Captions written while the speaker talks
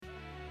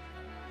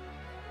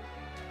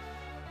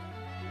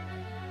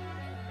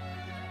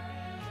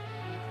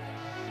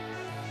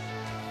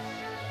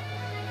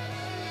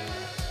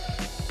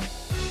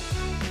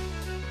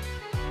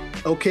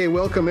Okay,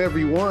 welcome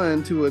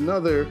everyone to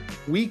another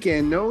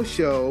Weekend No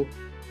Show.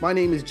 My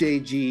name is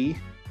JG.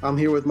 I'm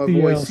here with my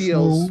boy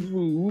CL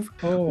Smooth.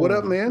 What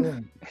up,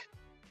 man?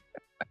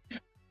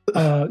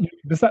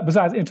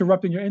 Besides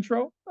interrupting your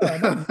intro,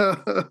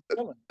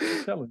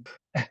 chilling.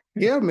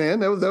 Yeah, man,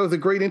 that was a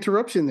great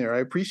interruption there. I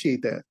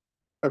appreciate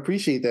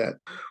that.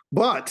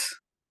 But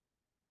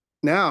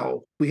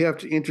now we have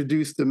to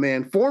introduce the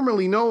man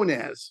formerly known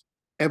as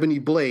Ebony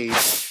Blade.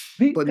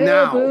 But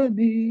now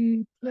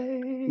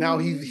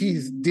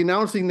he's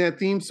denouncing that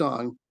theme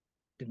song.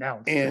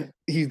 And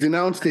he's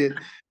denounced it.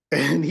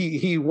 And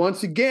he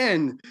once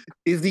again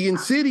is the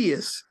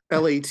insidious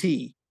LAT.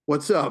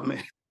 What's up,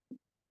 man?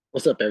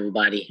 What's up,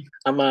 everybody?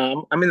 I'm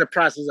in the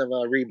process of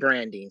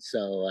rebranding,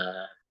 so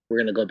we're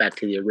gonna go back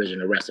to the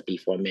original recipe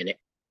for a minute.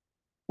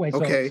 Wait,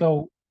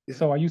 so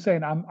are you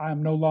saying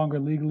I'm no longer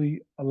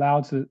legally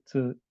allowed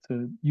to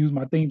use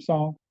my theme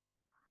song?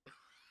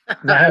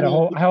 I had a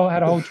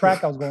whole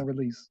track I was going to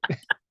release.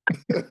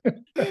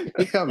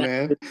 Yeah,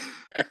 man.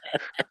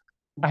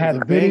 I had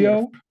a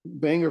video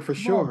banger for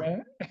sure.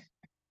 Man.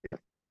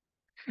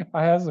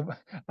 I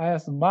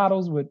had some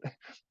models with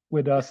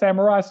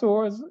samurai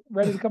swords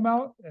ready to come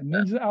out and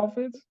ninja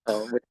outfits.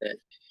 Oh, with that.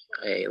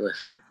 Hey,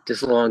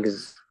 just long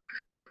as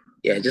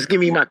just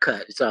give me my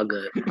cut. It's all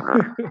good.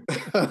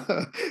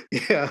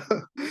 Yeah.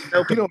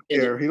 Nope. He don't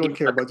care. He don't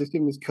care about just give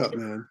him his cut,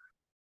 man.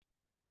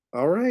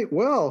 All right.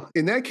 Well,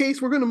 in that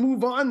case, we're going to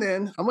move on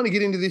then. I'm going to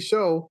get into this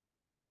show.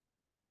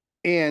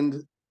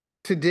 And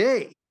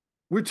today,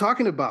 we're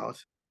talking about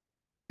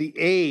the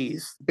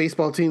A's,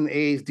 baseball team, the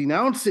A's,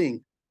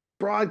 denouncing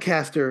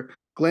broadcaster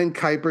Glenn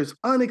Kuiper's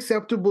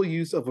unacceptable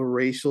use of a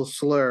racial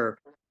slur.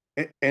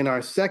 And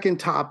our second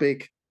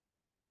topic,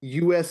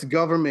 U.S.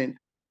 government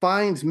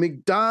finds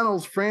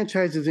McDonald's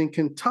franchises in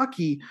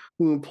Kentucky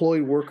who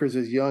employed workers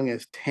as young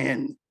as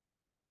 10.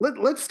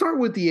 Let's start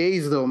with the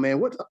A's, though,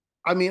 man.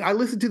 I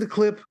listened to the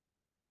clip.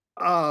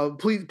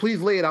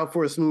 Please lay it out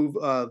for us, Smooth.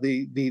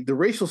 The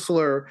racial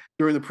slur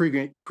during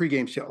the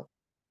pregame show.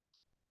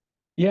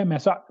 Yeah, man.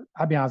 So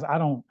I'll be honest, I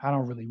don't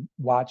really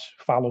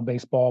follow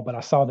baseball, but I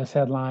saw this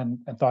headline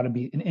and thought it'd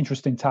be an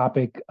interesting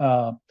topic.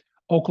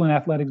 Oakland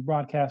Athletics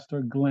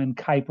broadcaster Glenn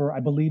Kuiper, I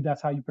believe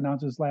that's how you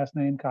pronounce his last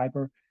name,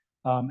 Kuiper,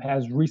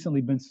 has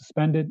recently been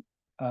suspended.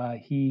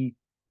 He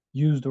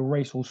used a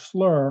racial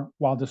slur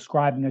while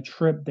describing a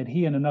trip that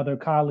he and another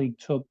colleague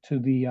took to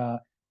the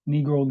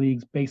Negro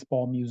Leagues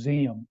Baseball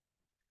Museum.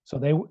 So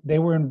they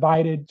were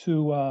invited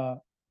to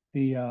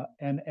the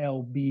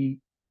MLB,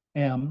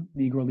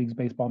 Negro Leagues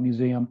Baseball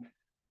Museum,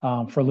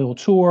 for a little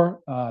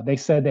tour. They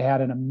said they had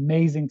an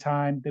amazing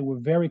time. They were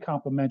very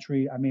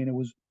complimentary. I mean, it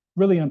was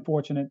really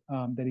unfortunate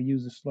that he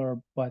used a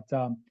slur, but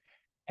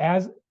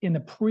as in the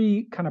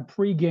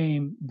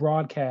pre-game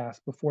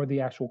broadcast before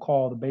the actual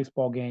call of the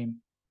baseball game,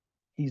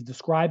 he's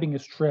describing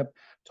his trip,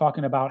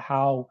 talking about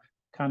how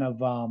kind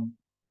of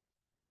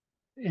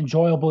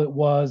enjoyable it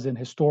was and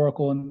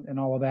historical and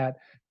all of that.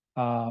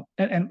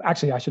 And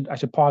actually, I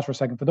should pause for a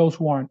second. For those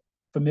who aren't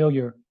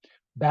familiar,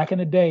 back in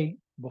the day,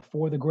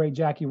 before the great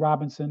Jackie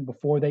Robinson,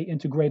 before they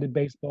integrated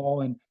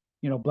baseball and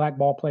black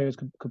ball players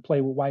could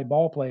play with white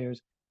ball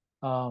players,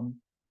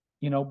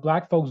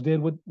 black folks did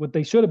what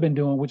they should have been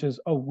doing, which is,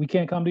 oh, we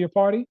can't come to your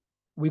party,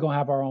 we're gonna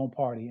have our own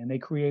party, and they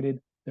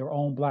created their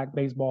own black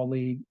baseball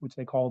league, which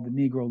they called the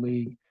Negro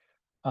League,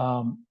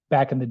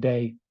 back in the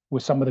day,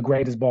 with some of the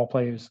greatest ball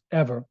players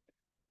ever.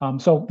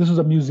 So this was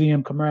a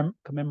museum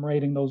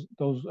commemorating those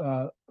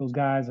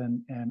guys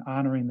and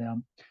honoring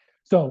them.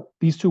 So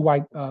these two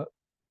white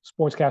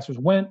sportscasters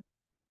went,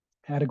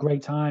 had a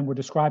great time. We're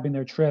describing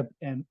their trip,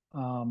 and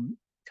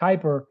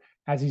Kuiper,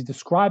 as he's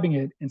describing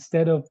it,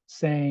 instead of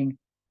saying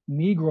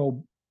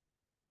Negro,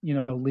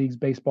 Leagues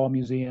Baseball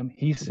Museum,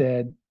 he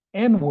said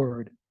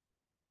N-word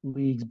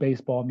Leagues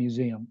Baseball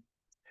Museum,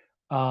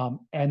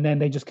 and then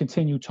they just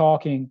continue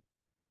talking.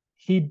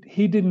 He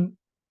didn't.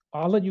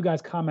 I'll let you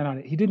guys comment on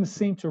it. He didn't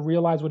seem to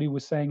realize what he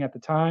was saying at the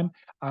time.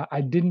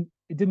 It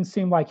didn't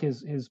seem like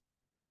his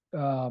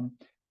no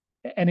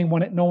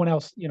one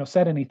else,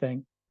 said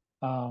anything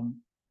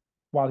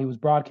while he was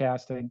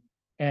broadcasting,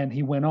 and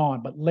he went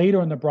on. But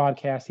later in the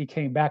broadcast, he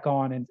came back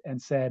on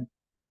and said,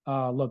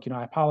 look,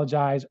 I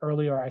apologize.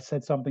 Earlier, I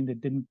said something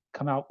that didn't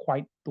come out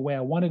quite the way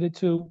I wanted it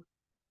to.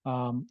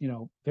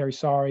 Very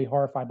sorry,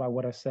 horrified by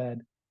what I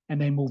said.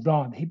 And they moved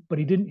on. He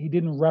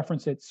didn't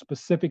reference it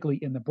specifically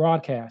in the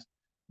broadcast.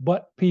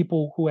 But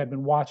people who had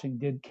been watching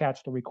did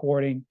catch the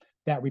recording.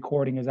 That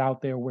recording is out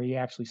there where he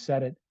actually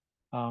said it.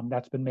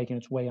 That's been making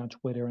its way on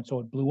Twitter. And so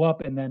it blew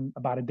up. And then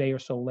about a day or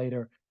so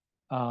later,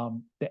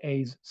 the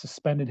A's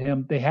suspended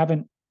him. They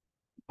haven't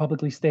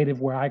publicly stated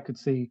where I could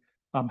see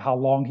how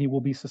long he will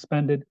be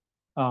suspended.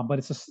 But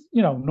it's just,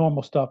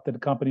 normal stuff that the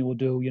company will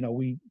do.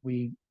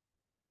 We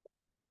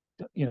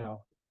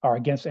are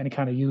against any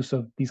kind of use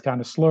of these kind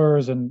of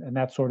slurs and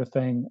that sort of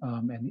thing.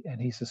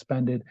 And he's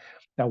suspended.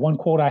 Now, one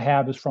quote I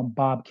have is from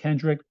Bob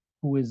Kendrick,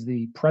 who is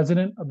the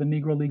president of the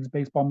Negro Leagues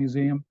Baseball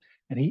Museum.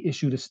 And he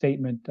issued a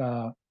statement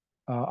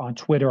on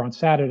Twitter on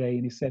Saturday,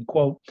 and he said,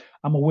 "quote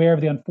I'm aware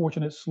of the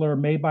unfortunate slur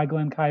made by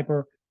Glenn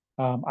Kuiper.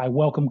 I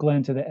welcomed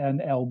Glenn to the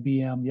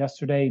NLBM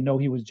yesterday. Know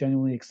he was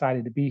genuinely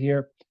excited to be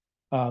here.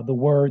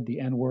 The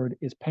N-word,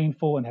 is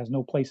painful and has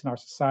no place in our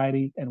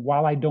society. And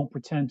while I don't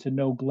pretend to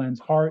know Glenn's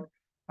heart,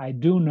 I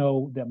do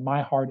know that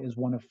my heart is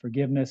one of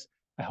forgiveness.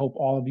 I hope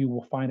all of you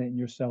will find it in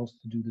yourselves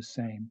to do the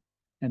same."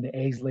 And the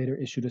A's later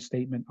issued a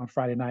statement on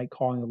Friday night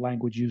calling the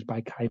language used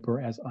by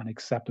Kuiper as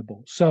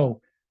unacceptable.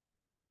 So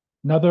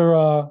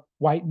another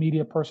white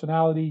media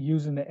personality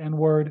using the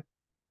N-word.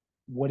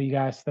 What do you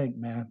guys think,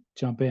 man?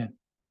 Jump in.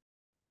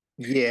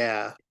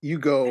 Yeah, you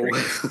go.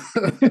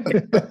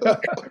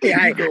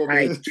 Yeah, You go,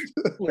 man.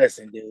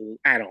 Listen, dude,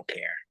 I don't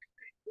care.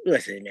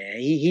 Listen, man,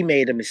 he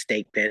made a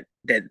mistake that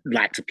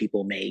lots of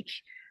people make.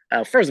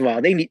 First of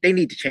all, they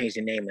need to change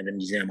the name of the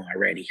museum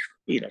already.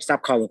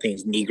 Stop calling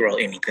things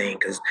Negro anything,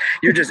 because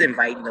you're just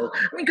inviting those.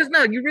 I mean, because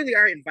no, you really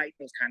are inviting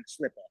those kind of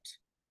slip ups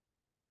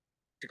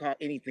to call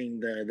anything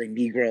the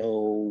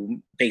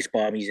Negro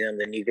Baseball Museum,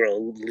 the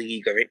Negro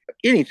League, or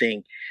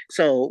anything.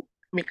 So,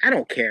 I mean, I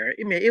don't care.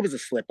 I mean, it was a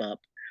slip up.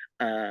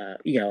 I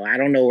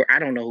don't know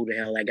who the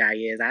hell that guy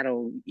is. I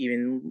don't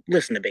even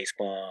listen to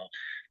baseball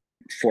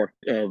for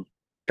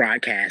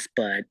broadcast,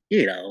 but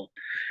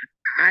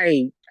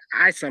I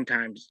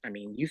sometimes, I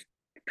mean, you've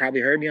probably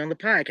heard me on the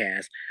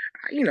podcast.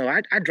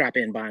 I drop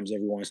in bombs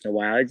every once in a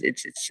while.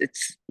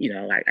 It's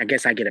I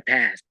guess I get a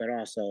pass, but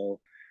also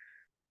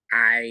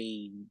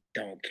I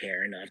don't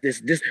care enough.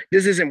 This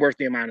isn't worth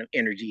the amount of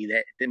energy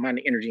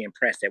and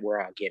press that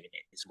we're all giving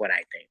it, is what I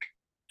think.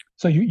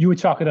 So you would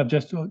chalk it up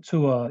just to a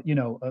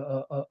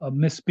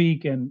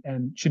misspeak,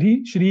 and should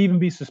he even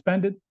be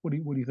suspended? What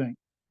do you think?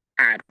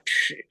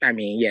 I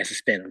mean, yeah,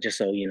 suspend him, just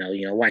so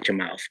watch your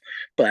mouth.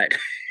 But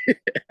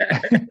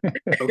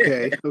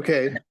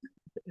Okay.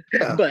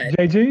 Yeah. But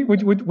JG,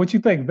 what you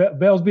think?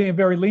 Bell's being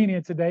very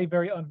lenient today,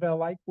 very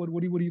unveil-like. What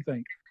do you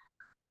think?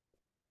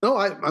 No,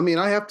 I mean,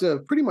 I have to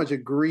pretty much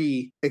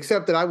agree,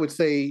 except that I would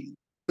say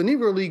the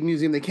Negro League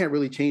Museum, they can't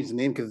really change the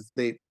name because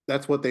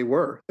that's what they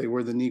were. They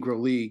were the Negro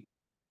League,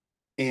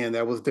 and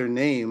that was their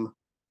name.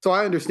 So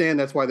I understand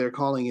that's why they're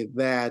calling it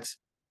that.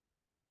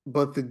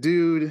 But the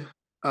dude,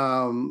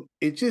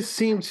 it just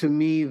seemed to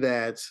me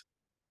that,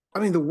 I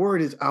mean, the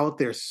word is out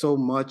there so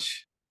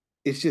much.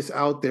 It's just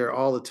out there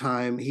all the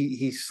time.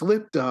 He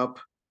slipped up.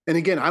 And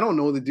again, I don't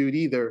know the dude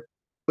either,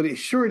 but it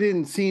sure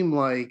didn't seem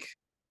like,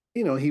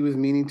 he was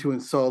meaning to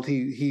insult.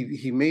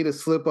 He made a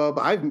slip up.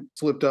 I've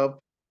slipped up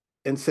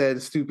and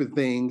said stupid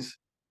things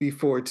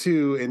before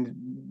too, and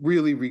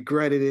really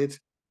regretted it.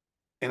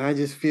 And I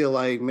just feel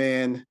like,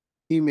 man,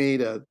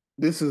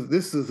 this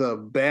is a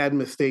bad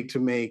mistake to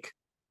make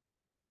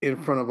in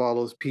front of all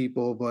those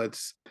people. But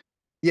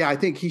yeah, I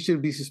think he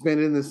should be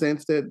suspended in the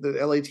sense that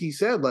the LAT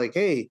said, like,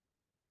 hey,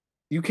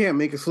 you can't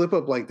make a slip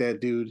up like that,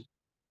 dude.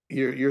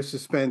 You're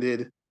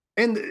suspended.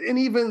 And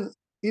even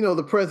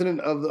the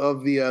president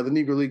of the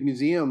Negro League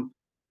Museum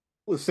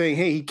was saying,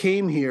 hey, he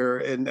came here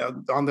and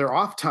on their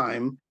off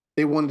time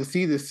they wanted to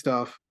see this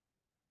stuff.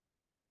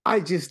 I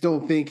just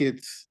don't think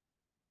it's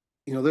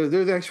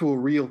there's actual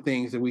real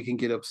things that we can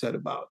get upset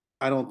about.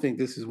 I don't think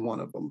this is one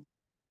of them.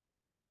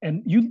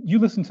 And you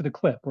listened to the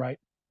clip, right?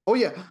 Oh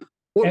yeah.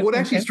 What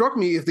actually struck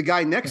me is the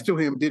guy next to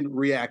him didn't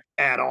react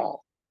at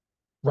all.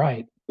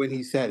 Right. When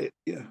he said it.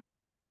 Yeah.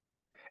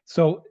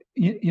 So,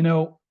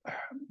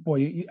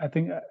 boy, I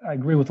think I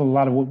agree with a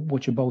lot of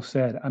what you both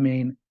said. I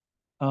mean,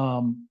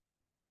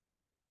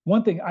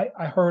 one thing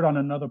I heard on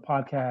another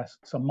podcast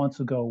some months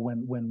ago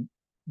when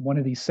one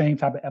of these same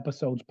type of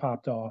episodes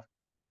popped off,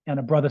 and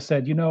a brother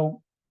said,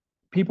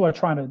 people are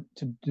trying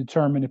to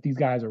determine if these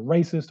guys are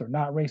racist or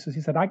not racist.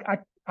 He said,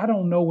 I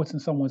don't know what's in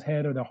someone's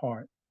head or their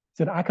heart. He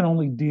said, I can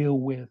only deal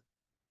with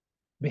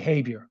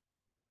behavior.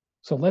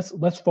 So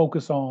let's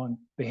focus on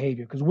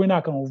behavior, because we're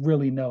not going to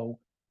really know,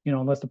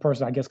 unless the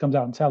person, I guess, comes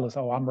out and tell us,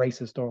 oh, I'm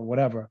racist or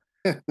whatever.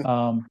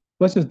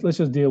 Let's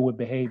just deal with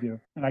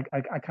behavior. And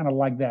I kind of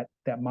like that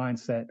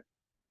mindset.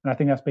 And I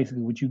think that's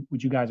basically what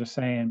you guys are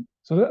saying.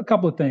 So a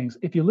couple of things.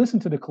 If you listen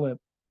to the clip,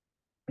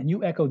 and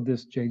you echoed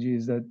this, JG,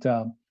 is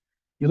that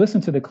you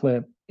listen to the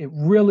clip, it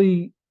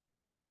really,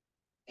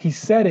 he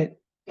said it,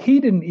 he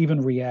didn't even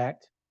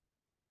react.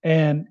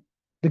 And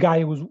the guy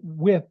he was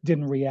with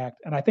didn't react.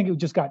 And I think it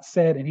just got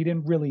said and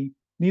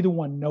neither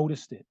one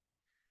noticed it.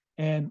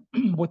 And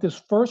what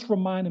this first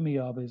reminded me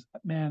of is,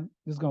 man,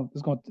 this is going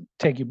to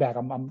take you back.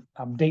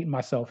 I'm dating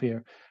myself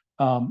here.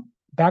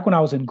 Back when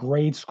I was in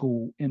grade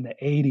school in the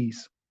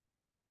 80s,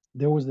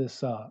 there was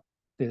this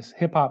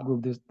hip hop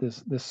group,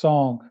 this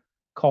song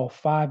called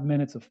 5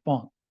 Minutes of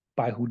Funk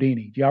by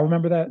Houdini. Do y'all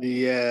remember that?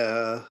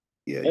 Yeah.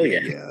 Yeah. Oh, yeah.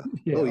 yeah.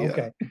 Yeah. Oh, yeah.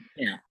 Okay.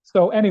 Yeah.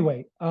 So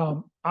anyway,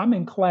 I'm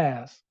in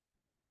class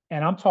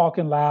and I'm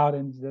talking loud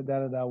and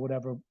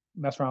whatever,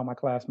 mess around with my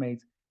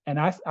classmates. And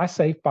I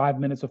say 5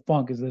 Minutes of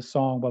Funk is this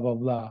song, blah, blah,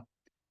 blah.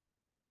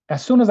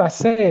 As soon as I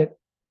say it,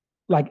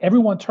 like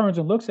everyone turns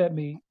and looks at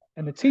me,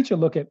 and the teacher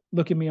look at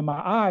me in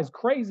my eyes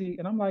crazy.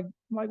 And I'm like,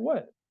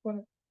 what?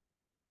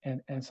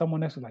 And someone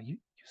next was like, you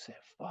said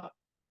fuck.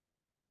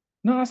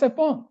 No, I said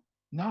funk.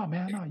 No,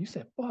 man, no, you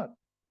said fuck.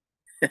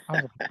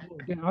 I was like, oh,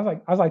 damn. I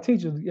was like,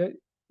 teacher,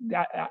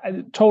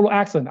 total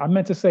accent. I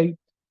meant to say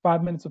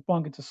 5 minutes of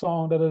funk. It's a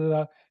song. Da da da.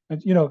 Da.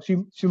 And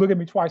she looked at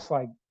me twice,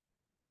 like,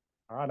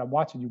 all right, I'm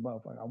watching you,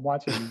 motherfucker. I'm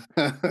watching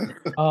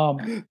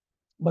you.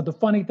 But the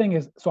funny thing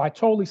is, so I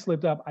totally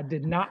slipped up. I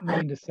did not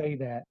mean to say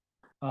that.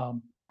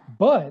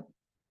 But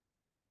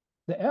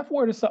the F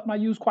word is something I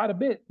use quite a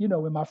bit,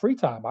 in my free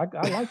time. I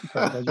like to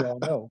curse, as you all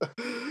know.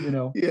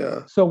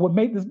 Yeah. So what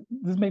made this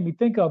made me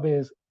think of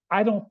is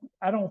I don't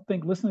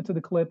think listening to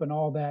the clip and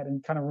all that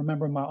and kind of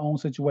remembering my own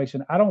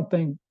situation, I don't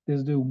think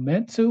this dude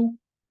meant to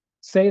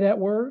say that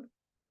word.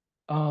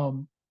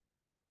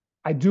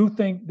 I do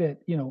think that,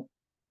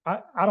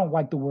 I don't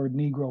like the word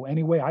Negro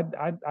anyway.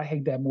 I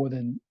hate that more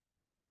than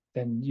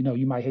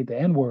you might hate the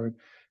N word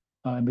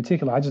in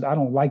particular. I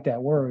don't like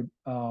that word.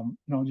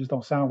 It just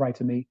don't sound right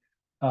to me.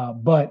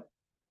 But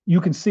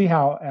you can see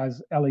how,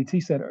 as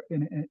LAT said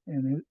in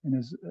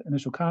his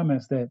initial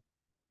comments, that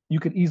you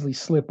could easily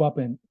slip up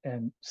and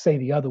say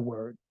the other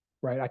word,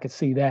 right? I could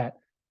see that.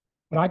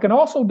 But I can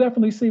also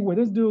definitely see where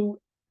this dude,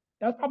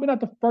 that's probably not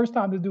the first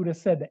time this dude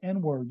has said the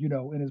N word,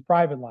 in his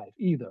private life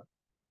either.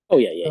 Oh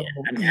yeah.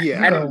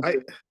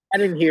 I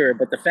didn't hear it,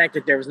 but the fact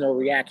that there was no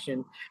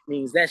reaction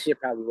means that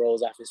shit probably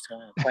rolls off his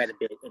tongue quite a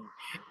bit,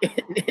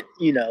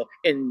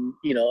 and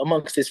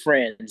amongst his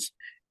friends.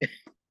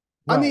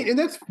 I mean, and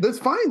that's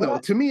fine though.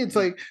 To me, it's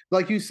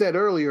like you said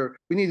earlier,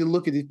 we need to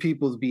look at these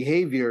people's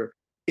behavior.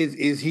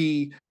 Is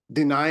he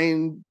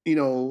denying,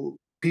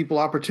 people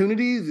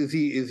opportunities? Is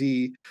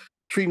he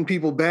treating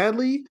people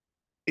badly?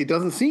 It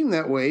doesn't seem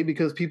that way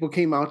because people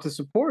came out to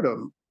support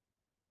him.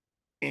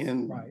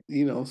 And,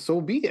 so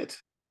be it.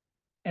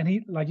 And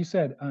he, like you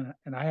said,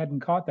 and I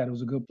hadn't caught that. It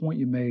was a good point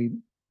you made.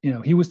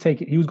 He was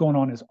going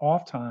on his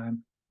off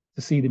time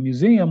to see the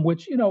museum,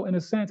 which, in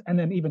a sense, and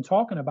then even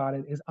talking about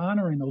it is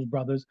honoring those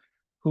brothers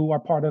who are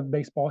part of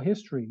baseball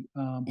history,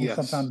 who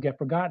sometimes get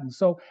forgotten.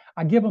 So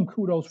I give him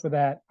kudos for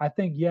that. I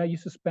think, you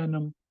suspend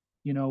them,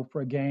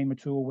 for a game or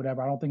two or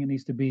whatever. I don't think it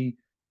needs to be,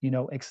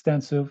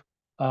 extensive,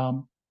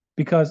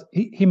 because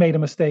he made a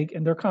mistake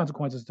and there are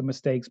consequences to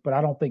mistakes. But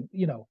I don't think,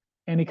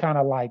 any kind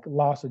of like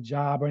loss of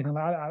job or anything.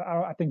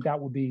 I think that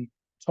would be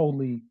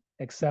totally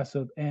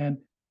excessive. And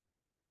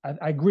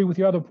I agree with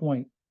your other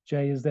point,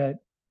 Jay, is that,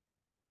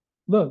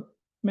 look,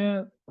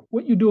 man,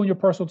 what you do in your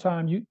personal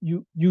time,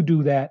 you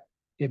do that.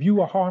 If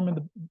you are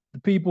harming the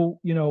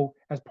people,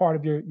 as part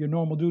of your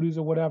normal duties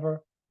or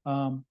whatever,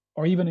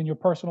 or even in your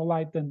personal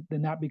life, then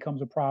that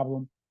becomes a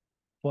problem.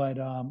 But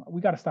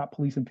we got to stop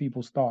policing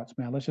people's thoughts,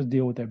 man. Let's just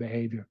deal with their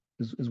behavior,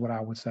 is what I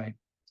would say.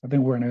 I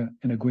think we're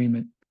in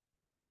agreement.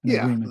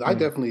 I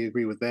definitely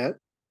agree with that.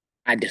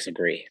 I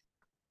disagree.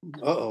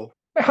 Uh-oh.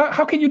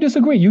 How can you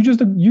disagree? You just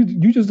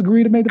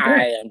agree to make the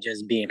point. I am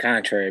just being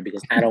contrary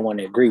because I don't want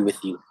to agree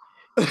with you.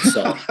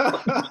 So,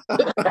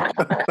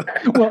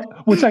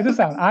 well, check this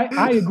out.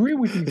 I agree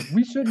with you.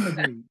 We shouldn't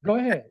agree. Go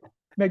ahead,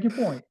 make your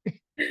point.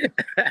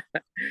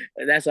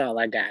 That's all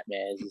I got,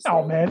 man.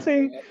 Man,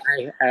 see,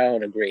 I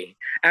don't agree.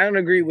 I don't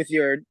agree with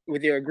your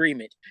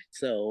agreement.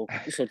 So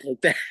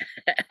take that.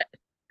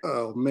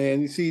 Oh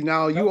man, you see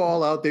now you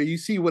all out there, you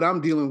see what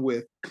I'm dealing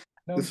with.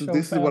 This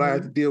is what I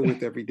have to deal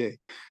with every day.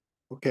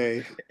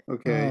 Okay.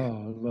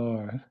 Oh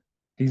Lord,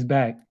 he's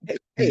back.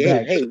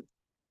 Hey.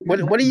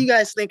 What do you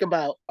guys think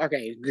about?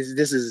 Okay,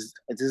 this is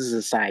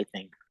a side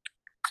thing.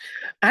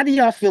 How do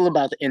y'all feel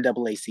about the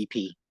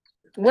NAACP?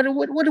 What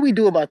do we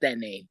do about that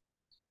name?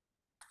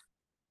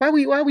 Why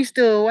they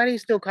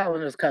still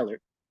calling us colored?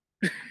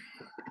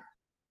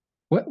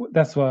 What?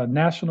 That's a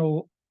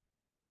National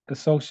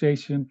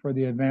Association for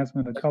the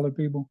Advancement of Colored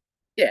People.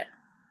 Yeah.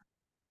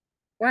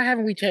 Why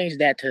haven't we changed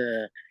that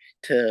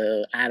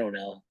to I don't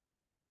know?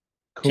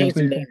 Cool change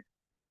people? The name.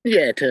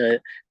 Yeah, to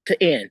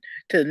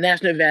the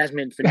National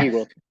Advancement for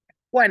Negro.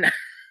 Why not?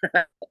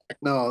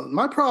 No,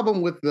 my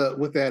problem with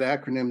that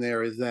acronym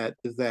there is that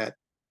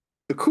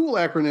the cool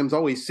acronyms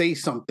always say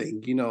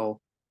something.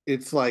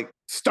 It's like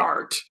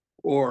START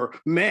or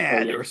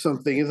MAD or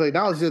something. It's like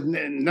now it's just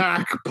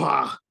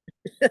NACPA.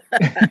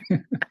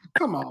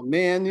 Come on,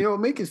 man.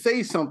 Make it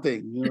say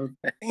something.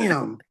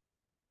 Damn.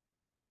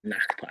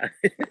 NACPA.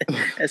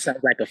 That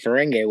sounds like a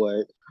Ferengi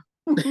word.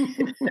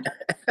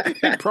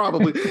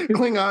 Probably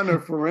Klingon or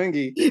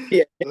Ferengi.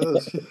 Yeah.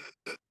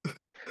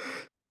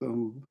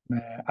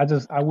 Man,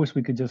 I wish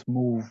we could just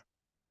move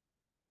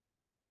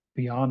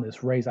beyond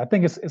this race. I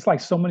think it's like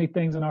so many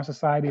things in our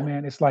society,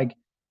 man. It's like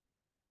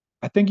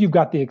I think you've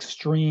got the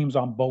extremes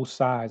on both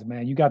sides,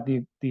 man. You got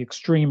the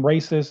extreme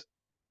racists,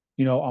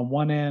 on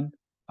one end,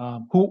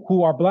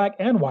 who are black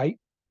and white,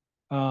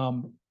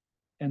 and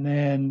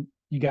then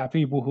you got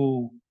people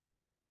who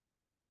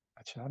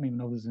I don't even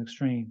know this is an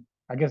extreme.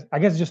 I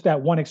guess just that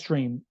one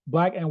extreme,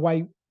 black and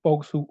white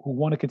folks who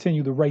want to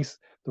continue the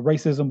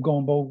racism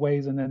going both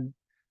ways, and then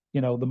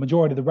the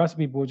majority of the rest of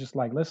people are just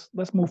like, let's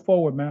move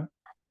forward, man.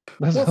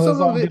 Let's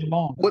all get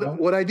along.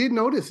 What I did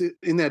notice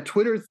in that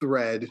Twitter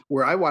thread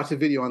where I watched a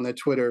video on that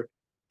Twitter,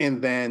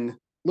 and then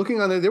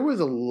looking on there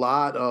was a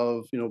lot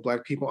of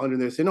black people under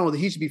there saying, "Oh,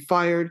 he should be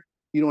fired.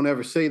 You don't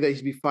ever say that he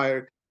should be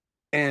fired.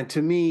 And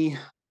to me,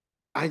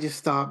 I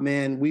just thought,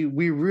 man, we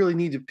really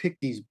need to pick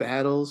these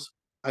battles.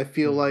 I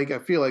feel like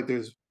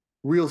there's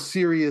real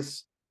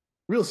serious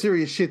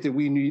shit that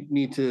we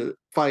need to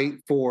fight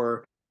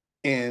for,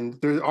 and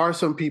there are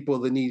some people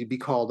that need to be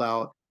called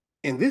out,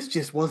 and this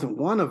just wasn't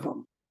one of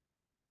them.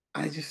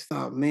 I just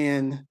thought,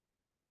 man,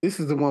 this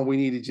is the one we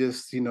need to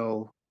just,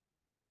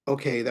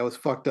 okay, that was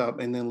fucked up,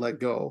 and then let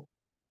go.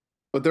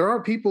 But there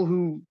are people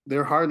who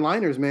they're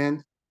hardliners,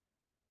 man.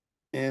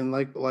 And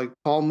like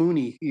Paul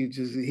Mooney,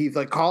 he's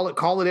like, call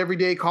it every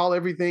day, call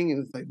everything.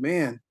 And it's like,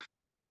 man,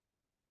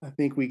 I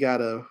think we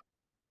gotta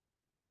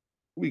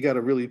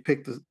really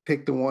pick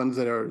the ones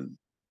that are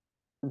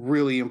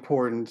really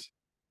important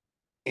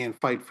and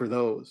fight for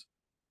those.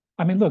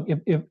 I mean, look,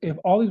 if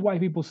all these white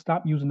people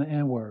stop using the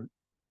N-word,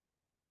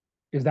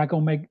 is that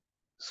gonna make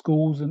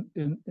schools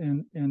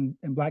in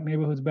black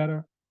neighborhoods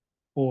better?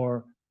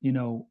 Or,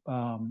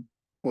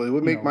 well, it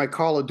would make my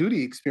Call of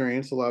Duty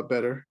experience a lot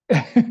better.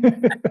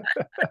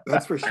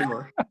 That's for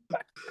sure.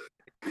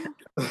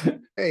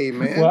 Hey,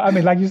 man. Well, I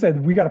mean, like you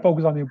said, we got to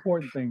focus on the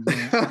important things.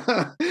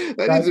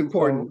 That is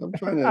important. So, I'm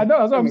trying to. I know.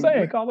 That's what I'm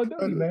saying. Call of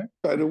Duty, man.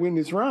 Try to win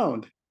this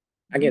round.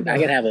 I can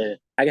have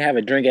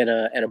a drink at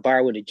a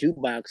bar with a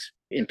jukebox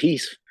in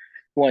peace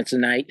once a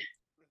night.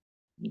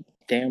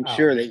 Damn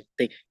sure they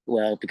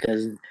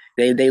because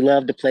they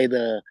love to play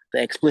the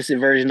explicit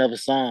version of a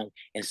song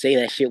and say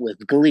that shit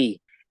with glee,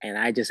 and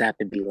I just have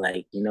to be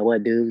like, you know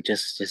what, dude,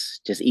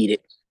 just eat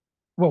it.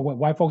 What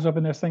white folks up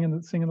in there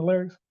singing the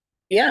lyrics?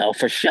 Yeah,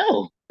 for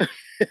sure.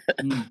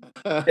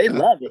 They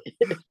love it.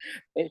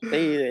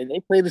 they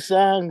play the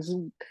songs.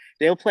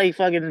 They'll play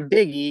fucking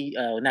Biggie.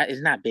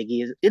 It's not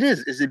Biggie.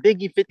 Is it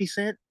Biggie 50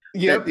 Cent?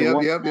 Yep.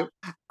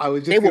 I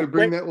was just going to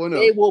bring that one up.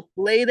 They will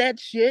play that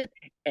shit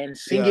and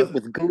sing it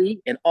with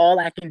glee, and all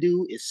I can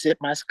do is sip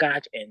my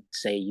scotch and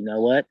say, you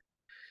know what?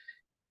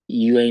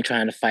 You ain't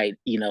trying to fight,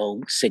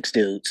 6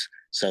 dudes,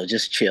 so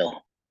just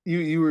chill.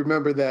 You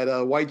remember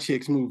that White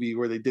Chicks movie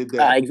where they did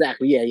that?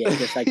 Exactly. Yeah,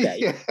 just like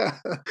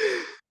that.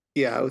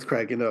 Yeah, I was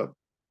cracking up.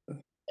 Yeah,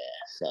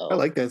 so I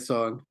like that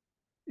song.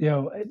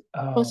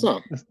 What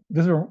song?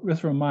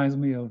 This reminds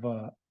me of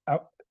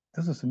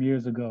this was some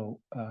years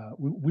ago.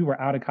 We were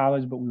out of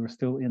college, but we were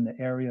still in the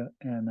area,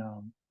 and I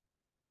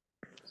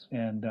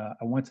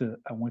went to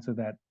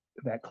that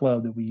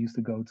club that we used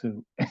to go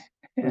to.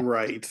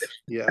 Right.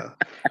 Yeah.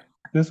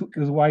 This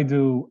white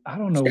dude, I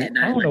don't know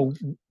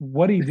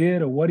what he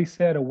did or what he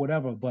said or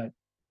whatever, but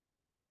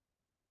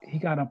he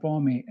got up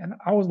on me, and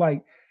I was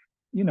like,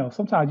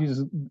 sometimes you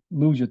just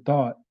lose your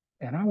thought,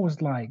 and I was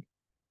like,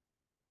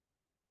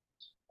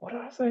 what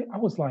did I say? I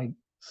was like,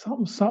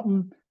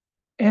 something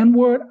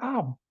N-word.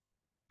 I'll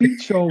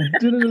beat your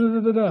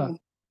da-da-da-da-da.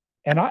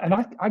 And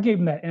I gave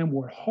him that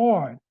N-word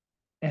hard,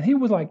 and he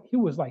was like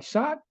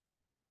shocked,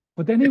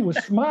 but then he was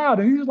smiled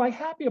and he was like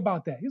happy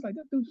about that. He's like,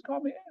 this dude just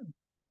called me N.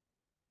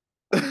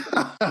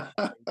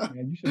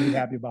 Man, you should be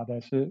happy about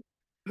that shit.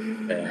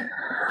 Yeah.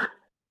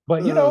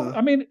 But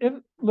I mean,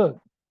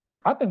 look,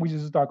 I think we should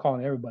just start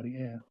calling everybody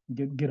in.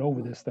 Get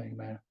over this thing,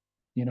 man.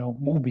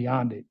 Move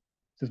beyond it.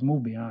 Just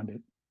move beyond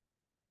it.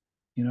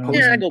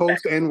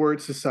 Post N-word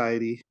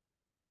society.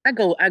 I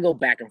go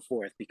back and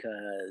forth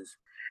because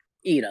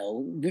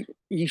you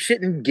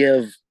shouldn't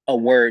give a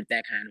word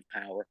that kind of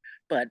power,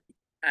 but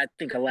I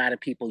think a lot of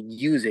people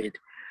use it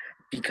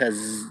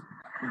because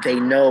they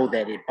know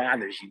that it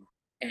bothers you.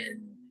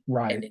 And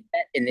right.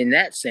 And in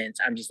that sense,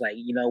 I'm just like,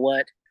 you know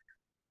what?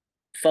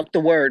 Fuck the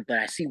word, but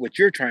I see what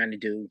you're trying to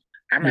do.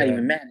 I'm not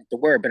even mad at the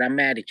word, but I'm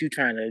mad at you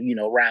trying to,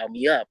 rile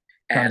me up.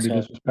 Trying to be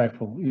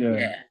disrespectful.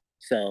 Yeah.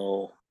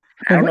 So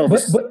I don't know if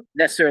it's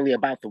necessarily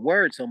about the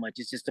word so much.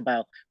 It's just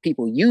about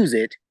people use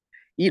it.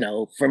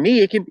 For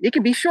me, it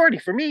can be shorty.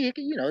 For me, it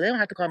can, they don't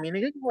have to call me a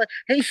nigga. They can be like,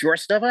 hey, short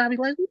stuff. I'll be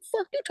like, who the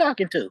fuck you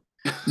talking to?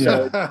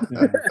 So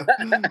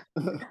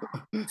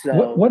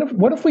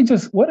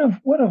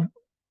what if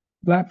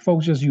black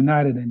folks just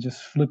united and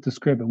just flipped the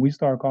script and we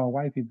start calling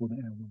white people the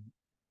N-word?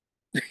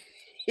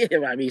 Yeah,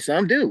 I mean,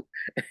 some do.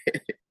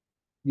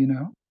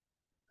 Not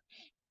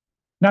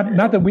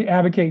that we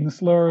advocating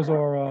slurs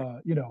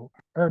or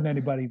hurting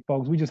anybody,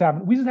 folks. We just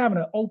having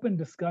an open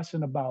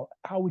discussion about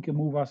how we can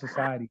move our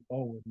society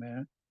forward,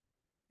 man.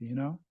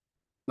 Now,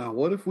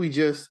 what if we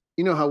just,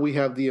 how we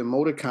have the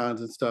emoticons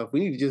and stuff?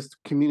 We need to just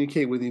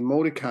communicate with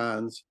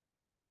emoticons.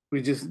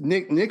 We just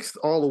nix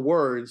all the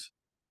words.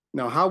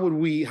 Now, how would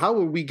we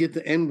get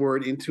the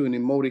N-word into an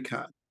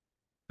emoticon?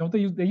 Don't they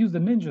use the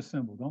ninja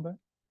symbol, don't they?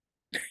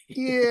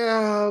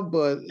 Yeah,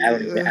 but I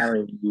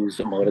don't even use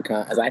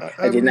emoticons.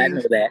 I did not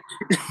know that.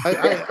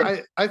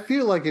 I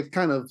feel like it's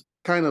kind of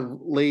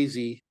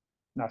lazy.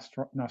 Not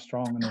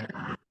strong enough.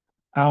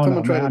 I don't Someone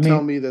know, tried to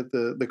tell me that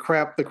the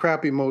crap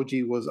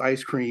emoji was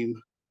ice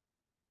cream.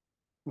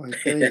 Like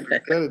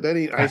that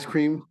ain't ice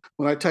cream.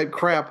 When I type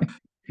crap,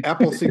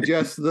 Apple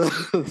suggests the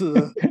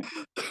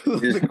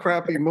the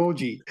crap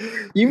emoji.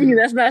 You mean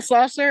that's not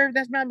soft serve?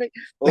 That's not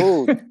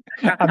oh.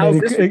 How's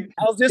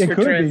this for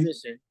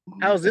transition?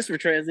 How's this for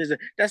transition?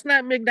 That's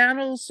not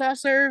McDonald's soft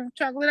serve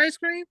chocolate ice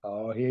cream.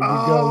 Oh, here you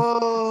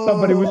go.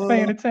 Somebody was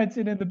paying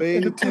attention in the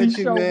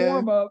pre-show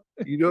warm up.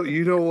 You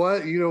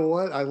know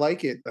what? I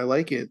like it.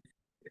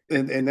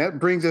 And that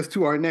brings us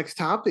to our next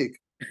topic.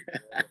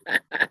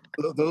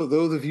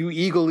 Those of you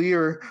eagle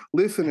ear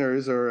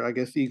listeners, or I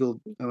guess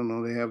eagle, I don't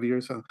know, they have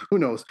ears, who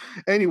knows?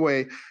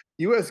 Anyway,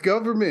 U.S.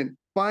 government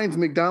finds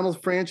McDonald's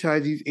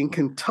franchisees in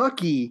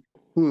Kentucky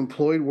who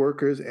employed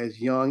workers as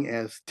young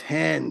as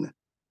 10.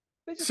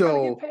 They just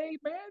trying to get paid,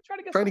 man.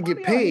 Trying to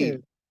get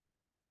paid.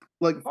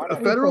 Like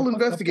federal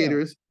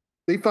investigators,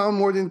 they found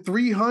more than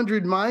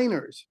 300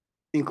 minors,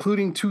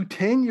 including 2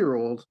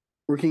 10-year-olds,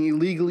 working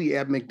illegally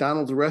at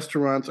McDonald's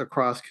restaurants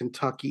across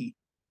Kentucky.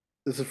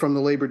 This is from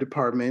the Labor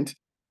Department.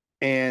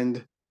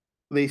 And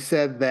they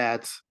said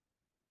that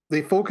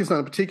they focused on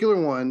a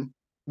particular one,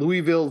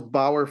 Louisville's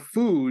Bauer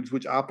Foods,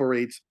 which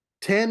operates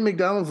 10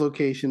 McDonald's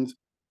locations,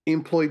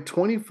 employed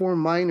 24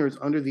 minors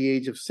under the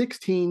age of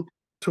 16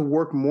 to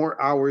work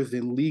more hours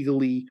than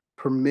legally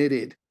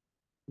permitted.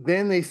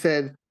 Then they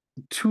said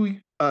 2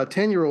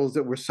 10-year-olds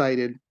that were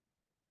cited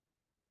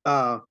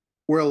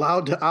were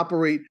allowed to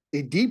operate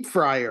a deep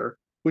fryer,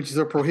 which is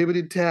a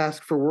prohibited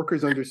task for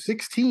workers under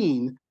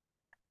 16.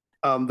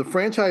 The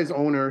franchise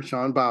owner,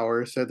 Sean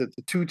Bauer, said that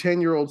the 2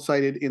 10-year-olds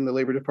cited in the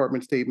Labor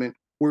Department statement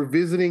were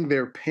visiting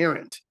their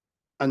parent,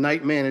 a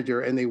night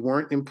manager, and they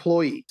weren't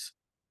employees.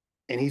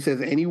 And he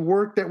says any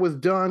work that was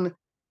done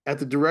at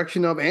the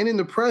direction of and in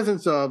the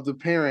presence of the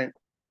parent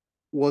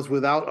was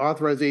without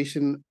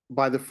authorization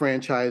by the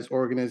franchise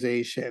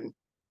organization.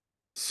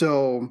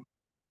 So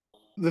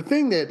the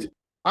thing that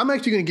I'm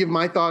actually going to give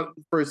my thought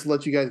first to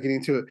let you guys get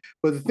into it.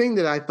 But the thing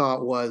that I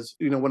thought was,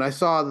 when I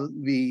saw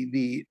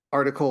the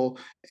article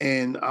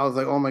and I was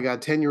like, oh my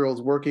God,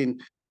 10-year-olds working.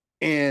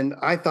 And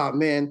I thought,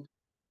 man,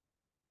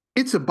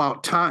 it's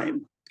about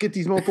time. Get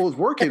these mofos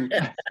working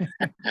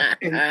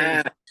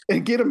and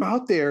get them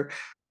out there.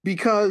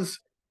 Because,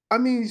 I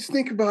mean, just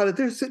think about it.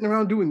 They're sitting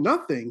around doing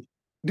nothing.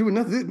 I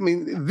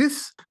mean,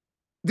 this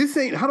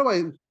ain't, how do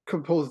I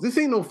compose? This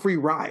ain't no free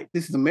ride.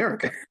 This is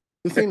America.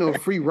 This ain't no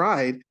free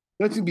ride.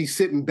 Not just be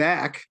sitting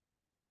back,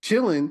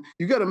 chilling.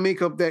 You got to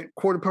make up that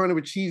quarter pounder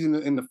with cheese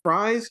and the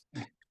fries,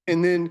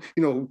 and then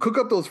cook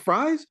up those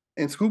fries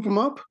and scoop them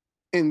up,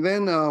 and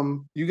then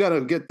you got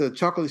to get the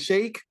chocolate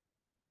shake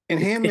and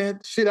hand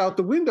that shit out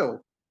the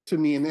window to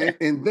me,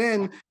 and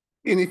then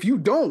if you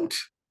don't,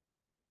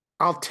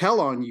 I'll tell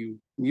on you.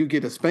 You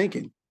get a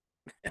spanking.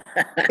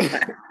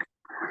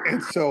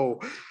 And so,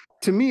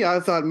 to me, I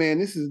thought, man,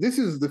 this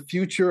is the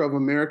future of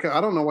America. I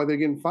don't know why they're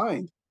getting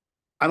fined.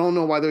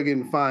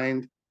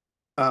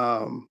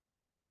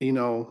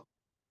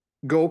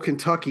 Go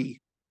Kentucky.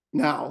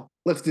 Now,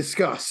 let's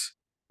discuss.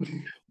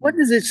 What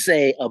does it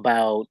say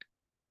about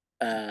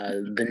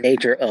the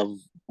nature of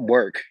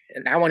work?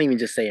 And I won't even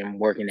just say I'm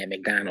working at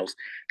McDonald's,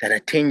 that a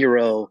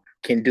 10-year-old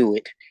can do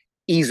it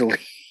easily.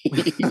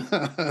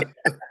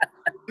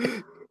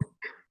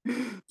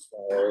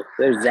 So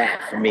there's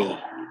that for me.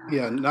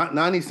 Yeah, not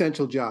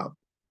non-essential job.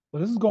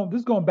 Well, this is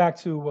going back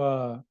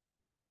to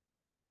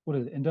what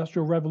is it,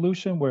 Industrial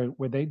Revolution, where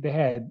they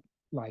had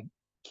like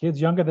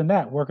kids younger than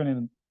that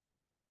working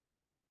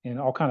in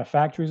all kind of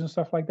factories and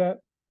stuff like that.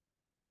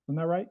 Isn't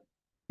that right?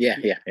 Yeah.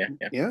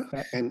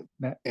 And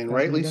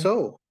rightly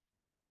so.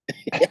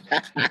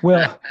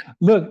 Well,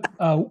 look,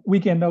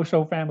 Weekend No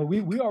Show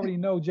family, we already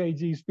know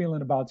JG's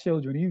feeling about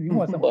children. He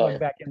wants them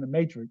plugged back in the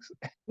Matrix.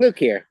 Look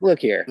here.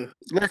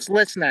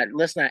 Let's not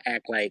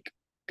act like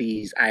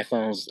these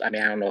iPhones. I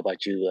mean, I don't know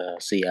about you,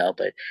 CL,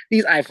 but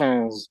these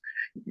iPhones,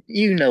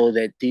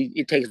 that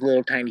it takes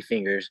little tiny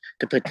fingers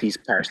to put these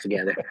parts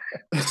together.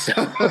 So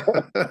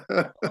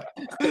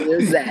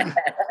there's that.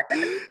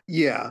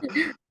 Yeah.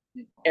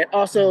 And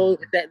also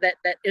that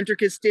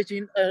intricate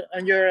stitching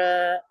on your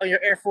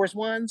Air Force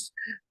Ones,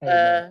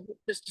 Mr.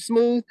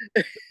 Smooth.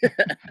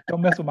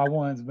 Don't mess with my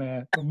ones,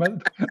 man.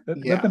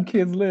 Let them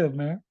kids live,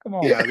 man. Come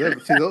on. Yeah,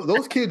 see,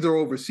 those kids are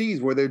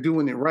overseas where they're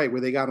doing it right,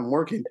 where they got them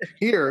working.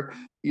 Here,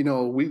 we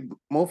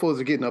mofos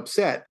are getting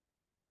upset,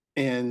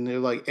 and they're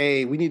like,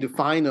 "Hey, we need to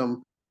fine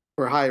them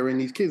for hiring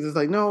these kids." It's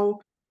like,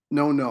 no.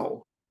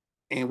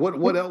 And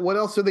what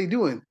else are they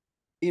doing?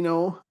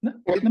 Let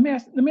me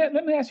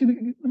ask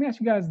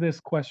you guys this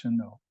question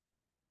though.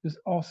 Just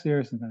all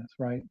seriousness,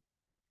 right?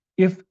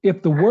 If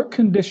the work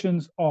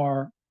conditions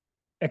are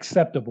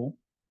acceptable,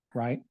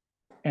 right,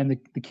 and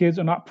the kids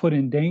are not put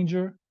in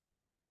danger,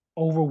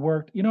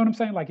 overworked, you know what I'm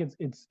saying? Like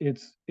it's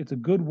a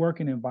good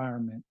working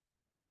environment.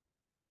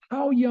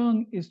 How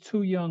young is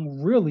too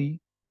young really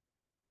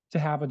to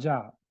have a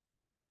job?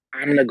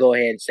 I'm gonna go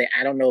ahead and say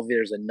I don't know if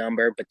there's a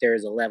number, but there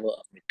is a level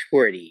of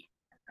maturity.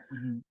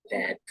 Mm-hmm.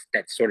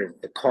 That's sort of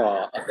the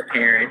call of the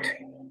parent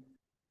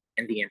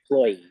and the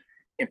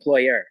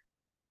employer.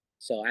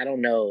 So I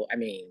don't know. I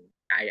mean,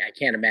 I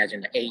can't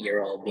imagine an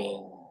 8-year-old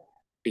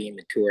being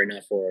mature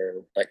enough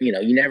but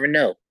you never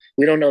know.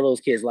 We don't know those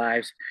kids'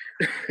 lives.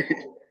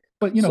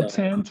 But So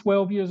 10,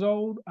 12 years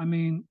old, I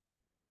mean,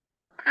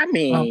 I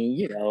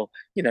mean,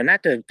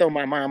 not to throw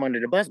my mom under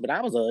the bus, but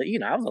I was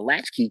a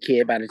latchkey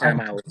kid by the I time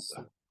was, I was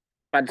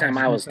I was just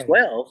gonna say,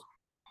 12.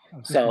 I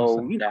was just gonna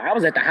So, say, I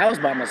was at the house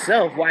by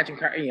myself watching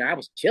I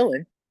was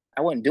chilling.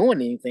 I wasn't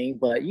doing anything,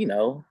 but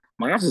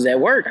mom was at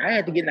work. I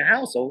had to get in the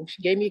house, so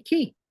she gave me a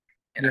key.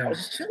 And I yeah, was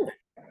just chilling.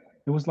 I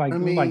it was like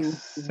mean,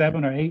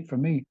 7 or 8 for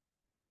me.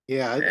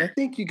 yeah, I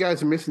think you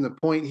guys are missing the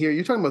point here.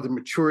 You're talking about the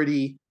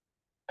maturity.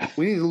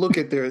 We need to look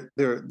at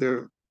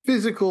their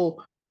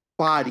physical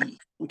body.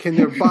 Can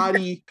their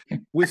body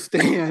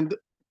withstand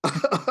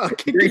a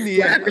kick in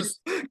the ass?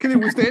 Can it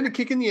withstand a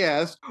kick in the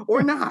ass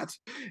or not?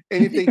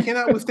 And if they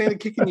cannot withstand a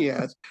kick in the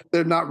ass,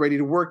 they're not ready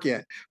to work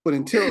yet. But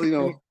until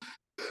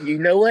You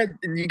know what?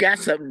 You got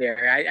something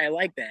there. I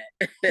like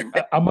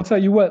that. I'm gonna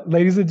tell you what,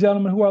 ladies and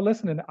gentlemen who are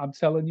listening, I'm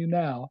telling you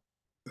now,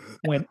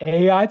 when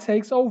AI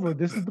takes over,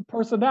 this is the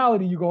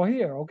personality you're gonna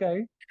hear.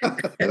 Okay,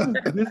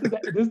 this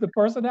is the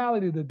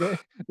personality that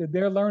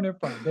they're learning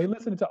from. They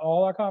listen to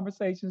all our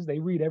conversations. They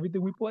read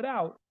everything we put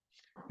out.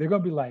 They're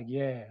gonna be like,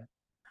 yeah,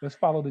 let's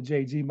follow the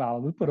JG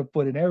model. We put a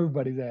foot in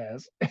everybody's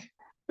ass.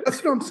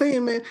 that's what I'm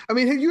saying, man. I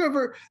mean, have you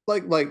ever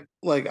like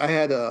I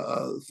had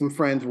some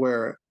friends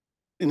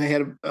and they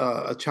had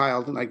a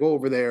child, and I go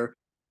over there,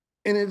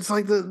 and it's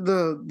like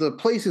the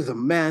place is a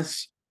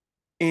mess,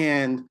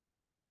 and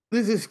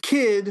there's this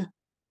kid,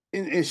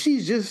 and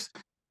she's just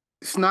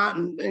snot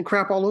and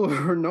crap all over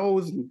her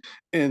nose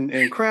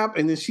and crap,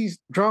 and then she's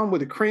drawn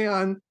with a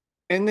crayon.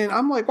 And then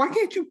I'm like, why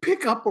can't you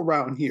pick up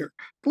around here?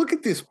 Look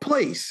at this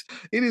place.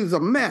 It is a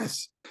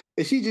mess.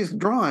 And she's just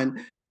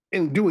drawing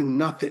and doing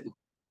nothing.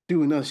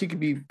 Doing nothing. She could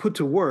be put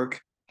to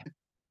work.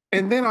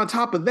 And then on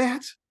top of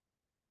that,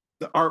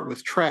 the art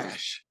was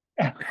trash.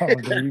 Oh,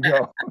 there you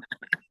go.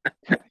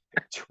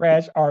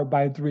 Trash art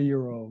by a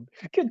 3-year-old.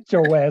 Get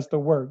your ass to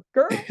work,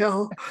 girl.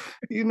 Hell,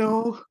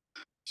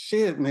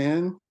 shit,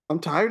 man. I'm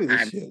tired of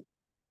this shit.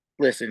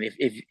 Listen,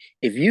 if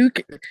you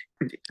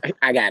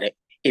I got it.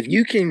 If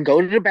you can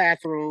go to the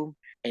bathroom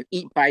and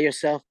eat by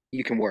yourself,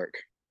 you can work.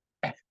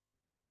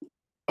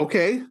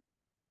 Okay.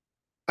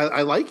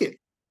 I like it.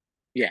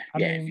 Yeah, I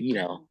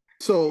mean,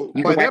 So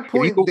by that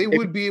point, they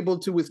would be able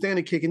to withstand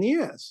a kick in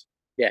the ass.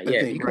 Yeah.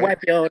 You can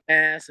wipe your own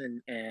ass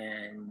and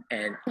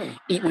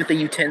eat with a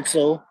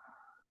utensil,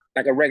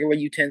 like a regular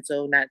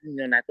utensil, not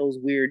those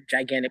weird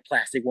gigantic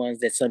plastic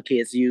ones that some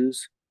kids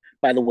use.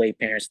 By the way,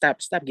 parents, stop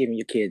giving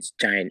your kids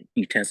giant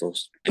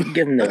utensils.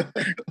 Give them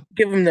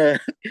the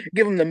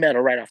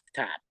metal right off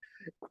the top.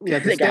 Yeah,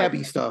 the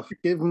stabby stuff.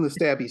 Give them the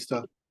stabby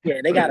stuff.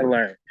 Yeah, they gotta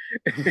learn.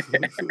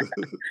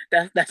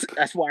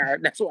 that's why our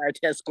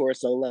test score is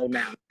so low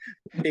now.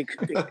 Big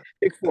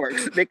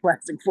forks, big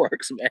plastic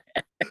forks, man.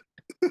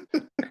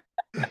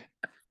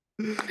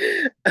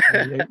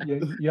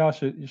 Y'all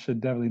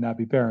should definitely not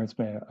be parents,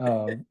 man.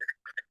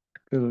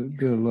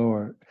 Good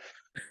Lord,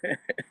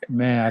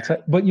 man.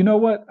 But you know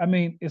what? I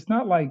mean, it's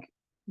not like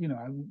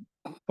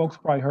folks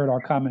probably heard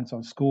our comments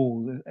on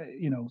school.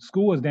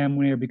 School has damn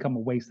near become a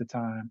waste of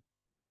time.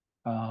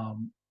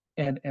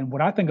 And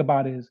what I think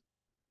about is,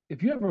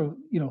 if you ever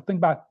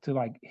think back to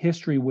like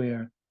history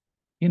where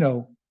 15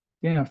 and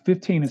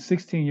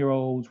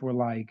 16-year-olds were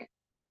like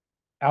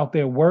out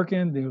there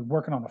working. They were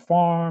working on the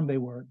farm. They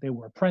were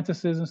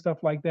apprentices and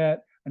stuff like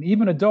that. And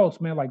even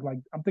adults, man, like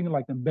I'm thinking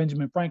like the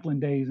Benjamin Franklin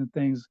days and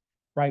things,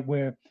 right?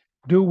 Where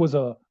dude was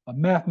a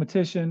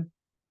mathematician,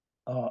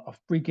 a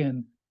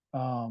freaking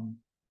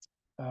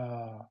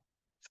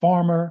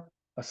farmer,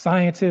 a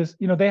scientist.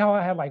 They all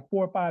had like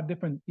 4 or 5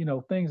 different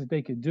things that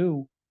they could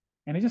do.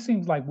 And it just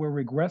seems like we're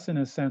regressing in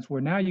a sense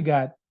where now you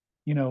got,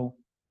 man,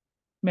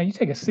 you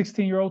take a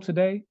 16-year-old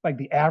today, like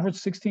the average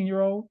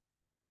 16-year-old,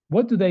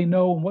 what do they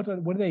know and what are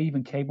they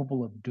even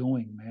capable of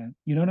doing, man?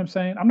 You know what I'm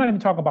saying? I'm not even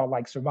talking about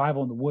like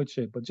survival in the woods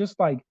shit, but just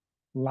like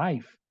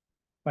life.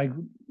 Like,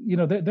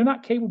 they're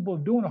not capable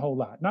of doing a whole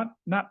lot.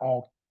 Not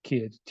all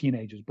kids,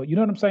 teenagers, but you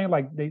know what I'm saying?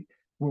 Like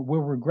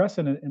we're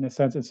regressing in a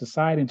sense in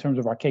society in terms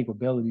of our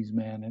capabilities,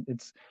 man. And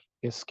it's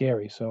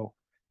scary. So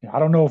I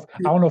don't know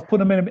if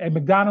putting them in at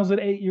McDonald's at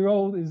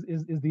 8-year-old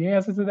is the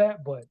answer to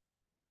that, but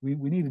we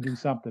need to do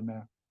something,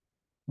 man.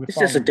 It's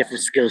just a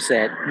different skill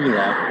set,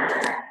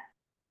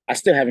 I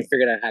still haven't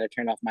figured out how to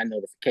turn off my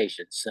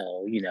notifications.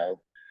 So,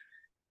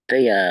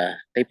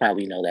 they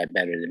probably know that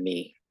better than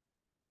me.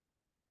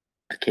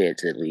 The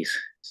kids at least.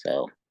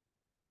 So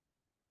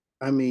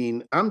I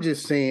mean, I'm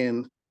just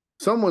saying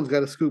someone's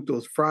got to scoop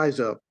those fries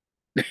up.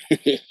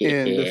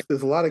 And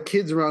there's a lot of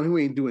kids around who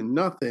ain't doing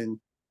nothing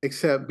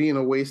except being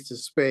a waste of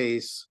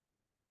space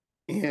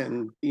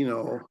and,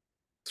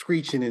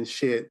 screeching and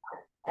shit.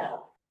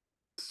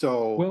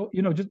 So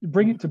well, just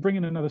to bring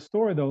in another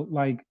story though,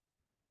 like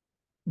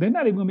they're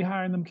not even gonna be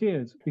hiring them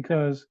kids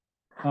because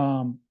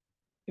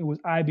it was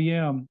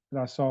IBM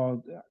that I saw.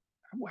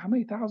 How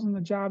many thousands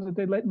of jobs that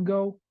they letting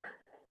go?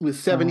 It was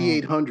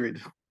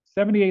 7,800.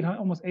 7,800,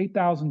 almost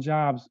 8,000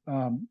 jobs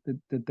that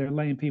they're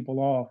laying people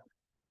off,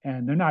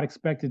 and they're not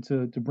expected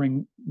to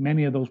bring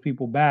many of those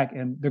people back,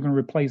 and they're going to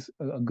replace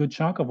a good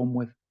chunk of them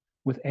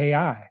with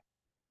AI.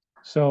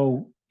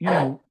 So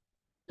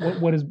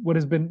what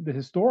has been the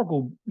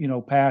historical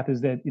path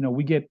is that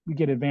we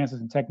get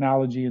advances in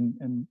technology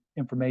and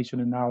information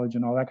and knowledge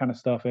and all that kind of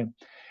stuff, and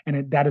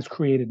that has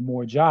created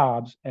more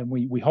jobs, and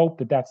we hope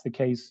that that's the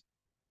case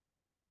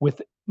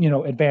with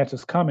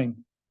advances coming.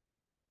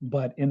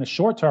 But in the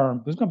short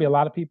term, there's going to be a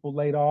lot of people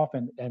laid off,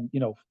 and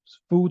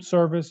food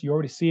service. You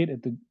already see it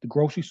at the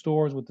grocery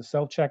stores with the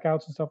self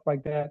checkouts and stuff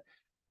like that.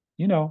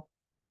 A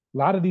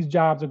lot of these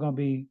jobs are going to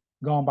be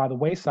gone by the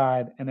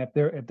wayside, and if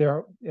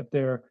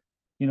they're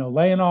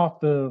laying off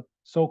the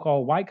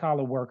so-called white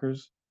collar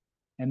workers,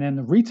 and then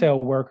the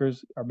retail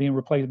workers are being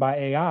replaced by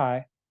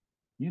AI,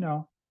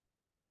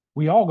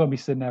 we all going to be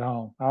sitting at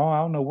home. I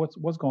don't know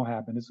what's going to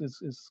happen.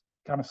 It's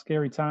kind of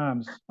scary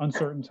times,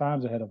 uncertain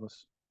times ahead of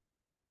us.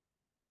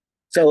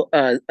 So,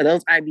 are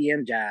those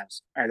IBM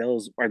jobs? Are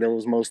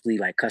those mostly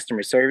like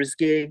customer service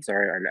gigs,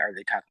 or are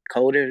they talking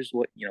coders?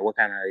 What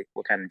kind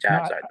of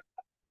jobs are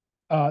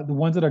they? The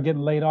ones that are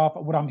getting laid off,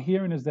 what I'm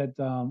hearing is that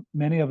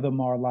many of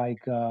them are like,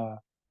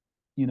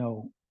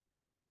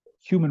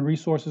 human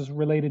resources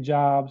related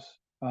jobs.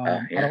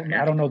 I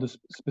don't know the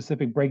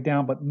specific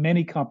breakdown, but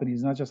many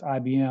companies, not just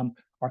IBM,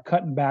 are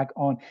cutting back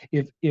on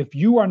if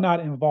you are not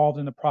involved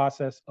in the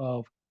process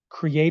of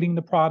creating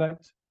the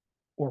product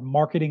or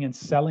marketing and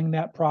selling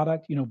that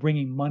product,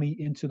 bringing money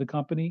into the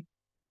company,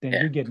 then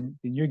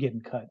you're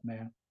getting cut,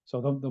 man.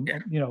 So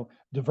the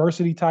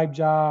diversity type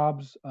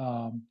jobs,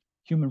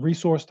 human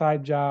resource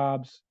type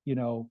jobs,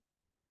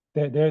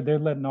 they're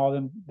letting all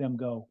them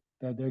go.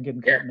 They're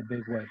getting cut in a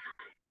big way.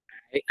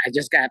 I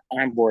just got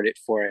onboarded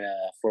for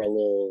a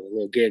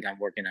little gig I'm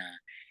working on,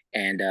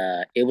 and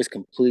it was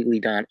completely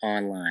done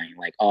online.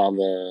 Like all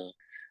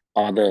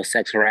the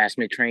sex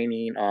harassment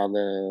training, all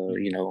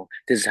the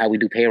this is how we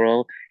do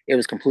payroll. It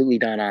was completely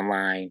done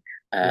online,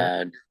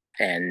 and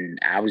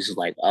I was just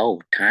like,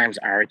 oh, times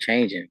are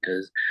changing,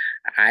 because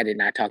I did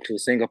not talk to a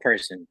single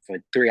person for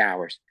 3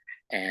 hours,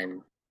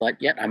 but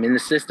yet I'm in the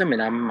system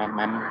and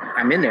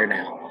I'm in there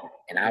now,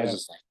 and I was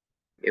just like,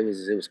 it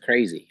was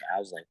crazy. I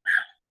was like,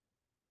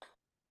 wow.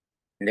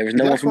 And there was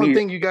no one for me. That's one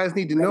thing you guys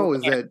need to know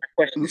is that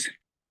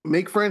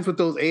make friends with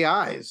those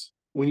AIs.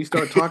 When you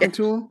start talking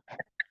to them,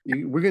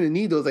 we're going to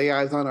need those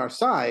AIs on our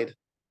side.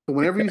 So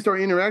whenever you start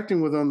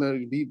interacting with them,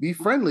 be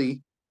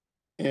friendly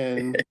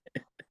and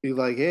be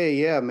like, hey,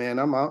 yeah, man,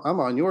 I'm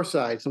on your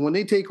side. So when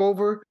they take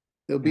over,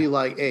 they'll be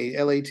like, hey,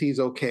 LAT's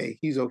okay.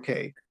 He's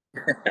okay.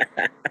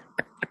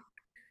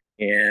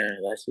 Yeah,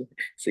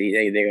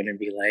 see, they're gonna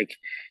be like,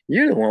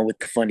 you're the one with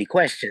the funny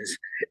questions.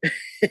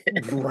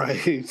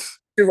 Right.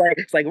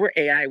 It's like we're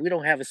AI, we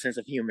don't have a sense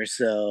of humor,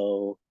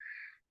 so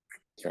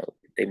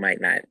they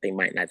might not think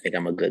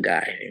I'm a good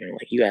guy.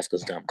 Like, you ask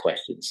us dumb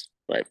questions.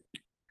 But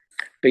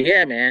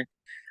yeah, man.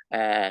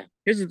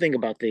 Here's the thing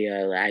about the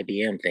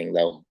IBM thing,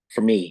 though. For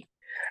me,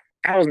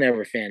 I was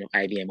never a fan of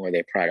IBM or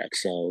their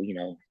products. So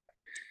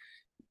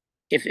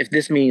if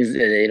this means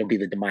that it'll be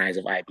the demise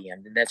of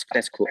IBM, then that's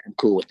cool. I'm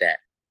cool with that.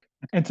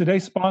 And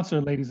today's sponsor,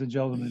 ladies and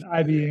gentlemen,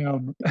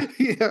 IBM.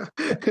 Yeah.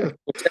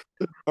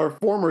 Our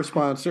former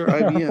sponsor,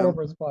 IBM. Our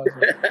former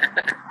sponsor.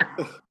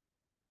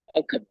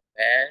 Oh, come on,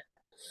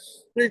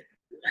 man.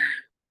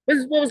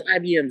 What was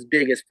IBM's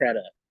biggest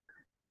product?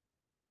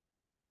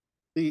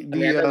 I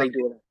know they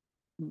do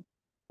it.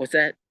 What's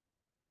that?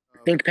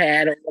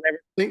 ThinkPad or whatever?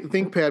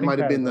 ThinkPad might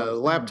have been the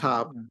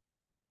laptop.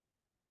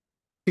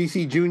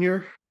 PC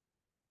Junior.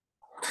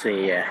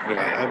 See, yeah.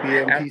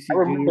 IBM PC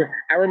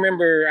I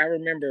remember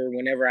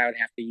whenever I would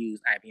have to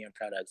use IBM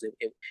products,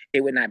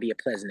 it would not be a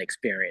pleasant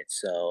experience.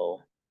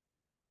 So,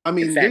 I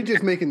mean, they're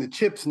just making the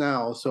chips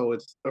now, so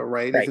it's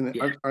right, isn't it?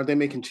 Yeah. Are they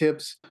making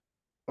chips?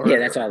 Yeah,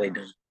 that's all they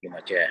do, pretty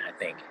much. Yeah, I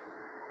think.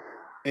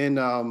 And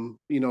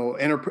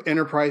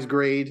enterprise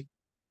grade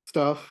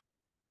stuff.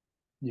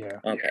 Yeah.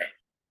 Okay.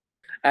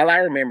 All I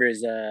remember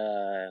is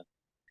the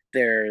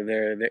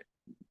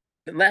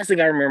last thing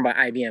I remember about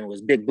IBM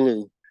was Big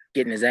Blue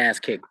getting his ass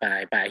kicked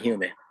by a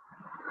human.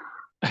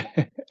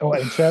 Oh,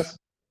 in chess?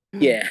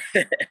 Yeah.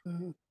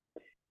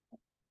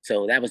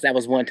 So that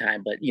was one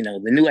time, but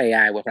the new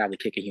AI will probably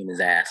kick a human's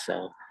ass.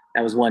 So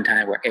that was one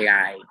time where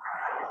AI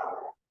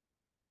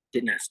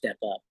did not step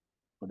up.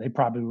 Well, they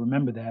probably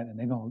remember that, and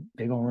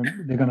they're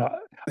gonna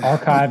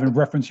archive and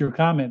reference your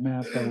comment,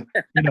 man. So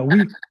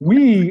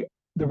we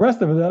the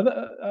rest of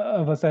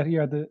us out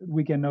here at the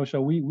Weekend No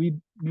Show, we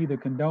neither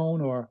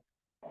condone or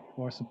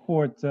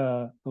support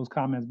those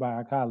comments by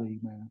our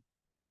colleague, man.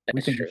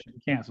 We think it should be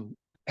canceled.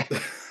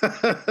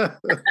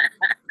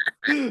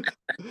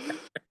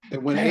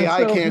 And when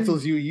AI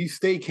cancels you, you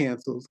stay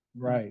canceled.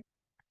 Right.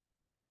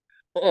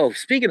 Oh,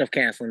 speaking of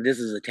canceling, this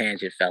is a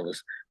tangent,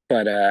 fellas.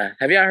 But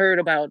have y'all heard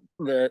about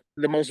the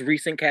most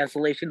recent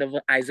cancellation of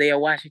Isaiah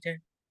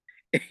Washington?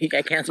 He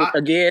got canceled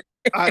again.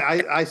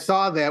 I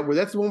saw that.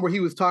 That's the one where he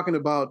was talking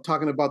about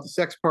the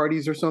sex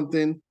parties or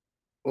something.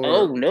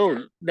 Oh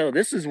no!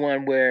 This is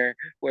one where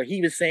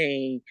he was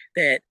saying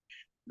that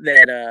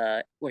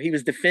where he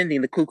was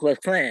defending the Ku Klux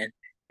Klan.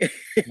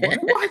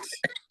 What?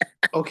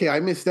 Okay, I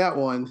missed that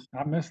one.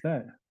 I missed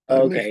that.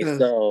 That makes Okay, sense.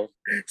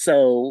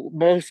 so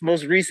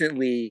most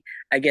recently,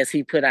 I guess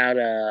he put out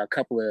a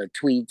couple of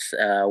tweets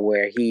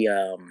where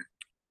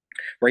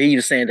he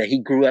was saying that he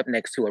grew up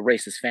next to a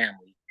racist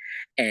family,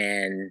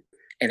 and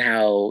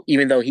how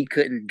even though he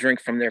couldn't drink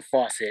from their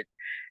faucet,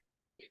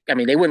 I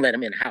mean, they wouldn't let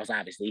him in the house,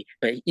 obviously,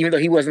 but even though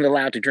he wasn't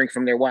allowed to drink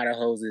from their water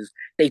hoses,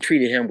 they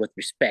treated him with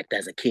respect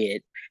as a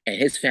kid, and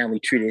his family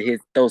treated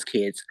those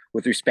kids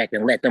with respect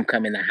and let them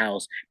come in the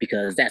house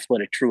because that's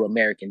what a true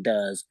American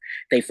does.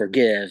 They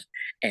forgive,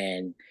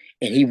 and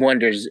he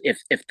wonders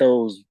if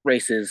those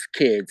racist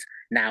kids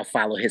now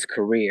follow his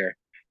career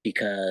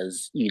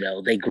because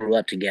they grew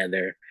up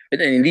together. But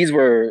then these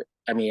were.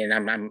 I mean,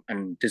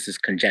 this is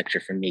conjecture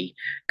from me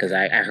because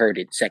I heard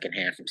it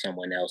secondhand from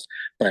someone else.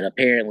 But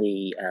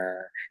apparently,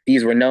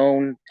 these were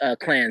known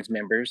Klans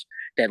members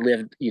that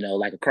lived,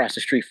 like across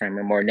the street from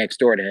him or next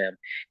door to him.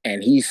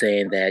 And he's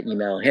saying that,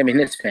 him and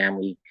his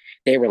family,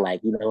 they were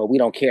like, we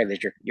don't care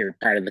that you're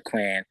part of the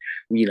Klan.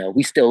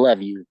 We still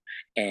love you.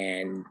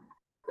 And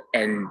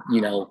and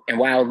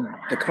while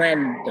the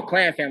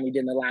Klan family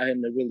didn't allow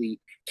him to really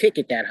kick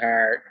it that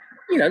hard,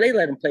 they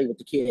let him play with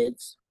the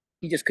kids.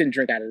 He just couldn't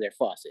drink out of their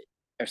faucet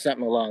or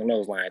something along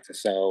those lines. And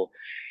so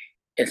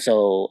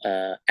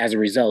as a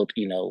result,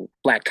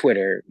 Black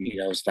Twitter,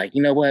 it's like,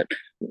 you know what,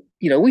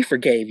 we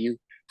forgave you.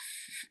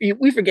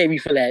 We forgave you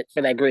for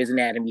that Grey's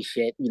Anatomy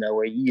shit,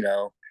 where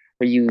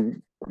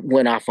you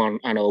went off on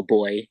old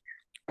boy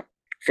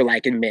for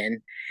liking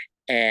men,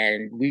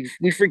 and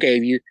we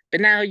forgave you, but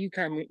now you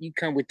come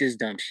with this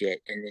dumb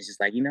shit, and it's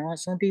just like, what,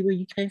 some people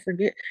you can't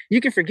forget.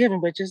 You can forgive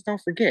them, but just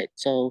don't forget.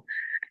 So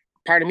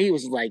part of me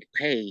was like,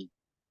 hey,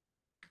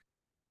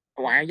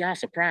 why are y'all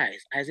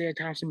surprised? Isaiah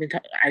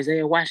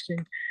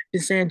Washington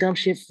been saying dumb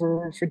shit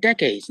for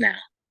decades now.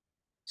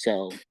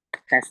 So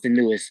that's the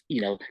newest,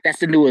 that's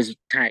the newest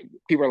time.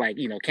 People are like,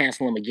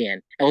 cancel him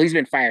again. Oh, he's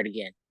been fired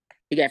again.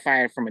 He got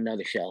fired from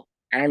another show.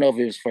 I don't know if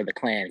it was for the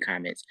Klan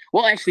comments.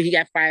 Well, actually, he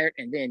got fired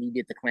and then he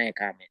did the Klan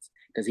comments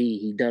because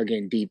he dug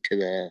in deep to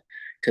the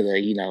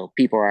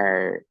people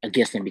are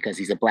against him because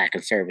he's a Black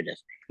conservative.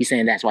 He's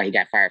saying that's why he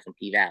got fired from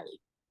P Valley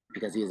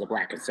because he is a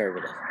Black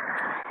conservative.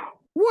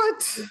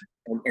 What?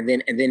 And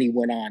then he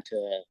went on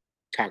to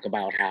talk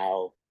about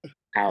how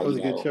that was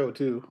a good show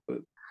too. But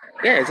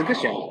yeah, it's a good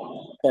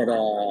show. But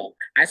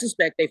I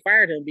suspect they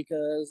fired him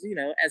because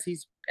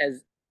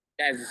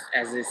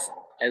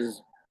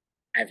as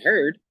I've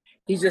heard,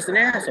 he's just an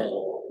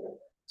asshole.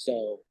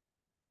 So,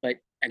 but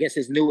I guess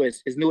his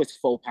newest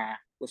faux pas,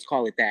 let's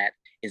call it that,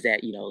 is that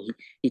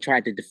he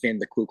tried to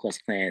defend the Ku Klux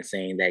Klan,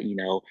 saying that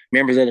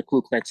members of the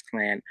Ku Klux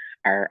Klan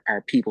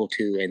are people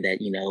too, and that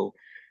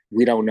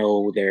we don't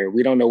know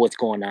what's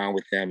going on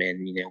with them,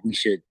 and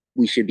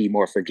we should be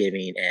more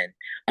forgiving and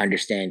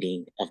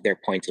understanding of their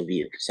points of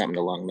view, something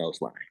along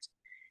those lines.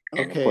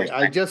 And okay,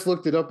 I just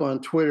looked it up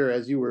on Twitter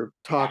as you were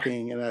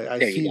talking, and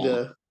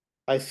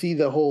I see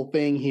the whole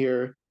thing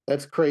here.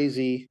 That's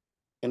crazy.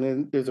 And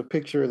then there's a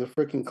picture of the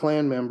freaking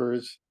Klan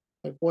members.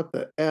 Like, what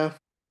the F?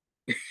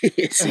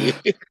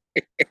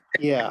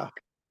 Yeah.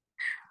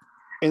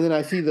 And then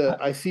I see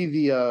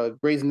the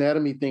Grey's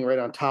Anatomy thing right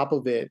on top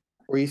of it,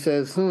 where he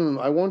says,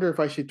 I wonder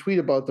if I should tweet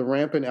about the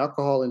rampant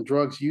alcohol and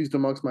drugs used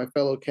amongst my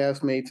fellow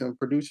castmates and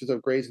producers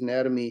of Grey's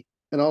Anatomy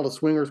and all the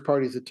swingers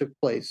parties that took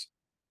place.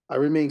 I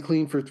remained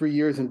clean for 3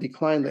 years and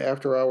declined the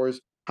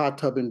after-hours hot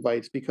tub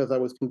invites because I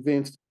was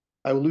convinced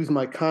I would lose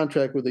my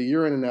contract with a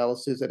urine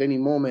analysis at any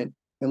moment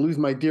and lose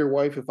my dear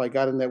wife if I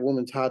got in that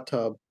woman's hot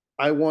tub.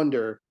 I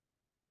wonder,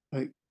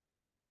 like,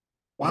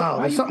 wow,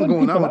 there's something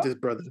going on with this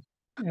brother.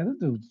 Yeah, this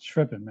dude's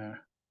tripping, man.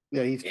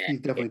 Yeah, he's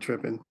definitely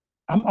tripping.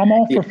 I'm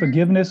all for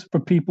forgiveness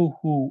for people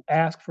who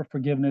ask for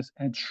forgiveness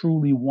and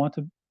truly want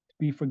to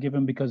be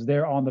forgiven because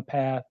they're on the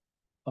path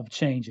of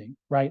changing,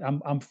 right?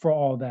 I'm for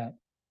all that,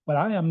 but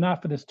I am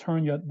not for this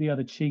turn the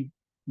other cheek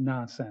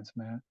nonsense,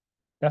 man.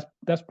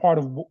 That's part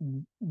of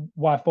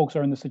why folks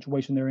are in the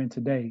situation they're in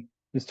today.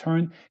 This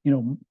turn,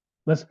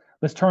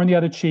 let's turn the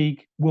other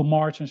cheek. We'll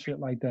march and shit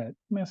like that.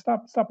 Man,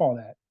 stop all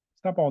that.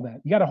 Stop all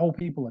that. You got to hold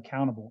people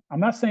accountable. I'm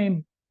not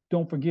saying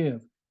don't forgive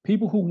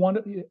people who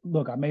want to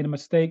look. I made a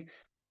mistake.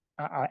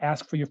 I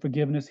ask for your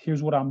forgiveness.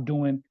 Here's what I'm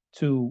doing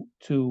to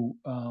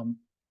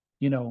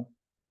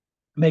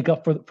make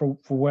up for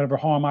whatever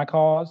harm I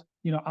caused.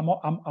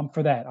 I'm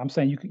for that. I'm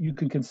saying you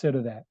can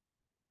consider that.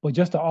 But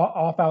just to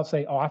off out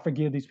say, oh, I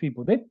forgive these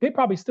people. They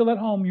probably still at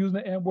home using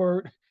the N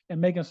word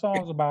and making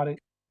songs about it,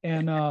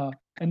 and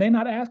they're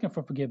not asking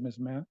for forgiveness,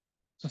 man.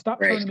 So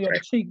stop turning the other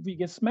cheek if you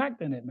get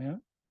smacked in it,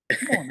 man.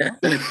 Come on,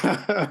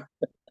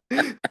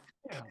 man.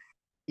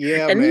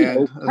 Yeah, and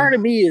man. Part of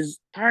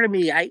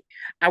me, I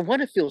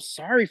want to feel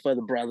sorry for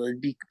the brother,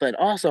 but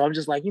also I'm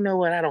just like, you know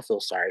what? I don't feel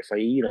sorry for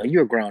you.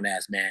 You're a grown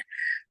ass man.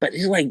 But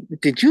it's like,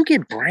 did you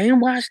get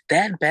brainwashed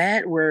that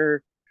bad?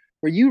 Where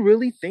you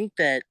really think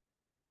that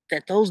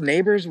those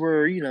neighbors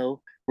were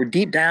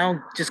deep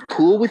down just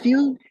cool with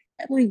you?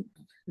 I mean,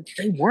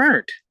 they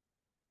weren't.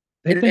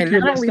 They think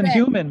you're less than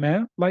human,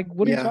 man. Like,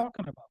 what are you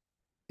talking about?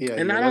 Yeah,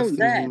 and not only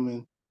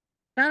that,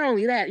 Not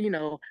only that,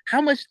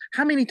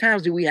 how many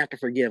times do we have to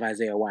forgive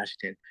Isaiah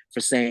Washington for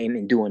saying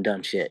and doing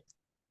dumb shit?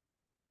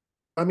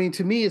 I mean,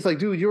 to me, it's like,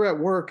 dude, you're at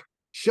work.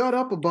 Shut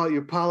up about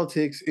your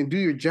politics and do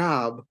your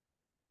job.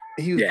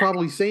 He was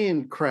probably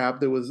saying crap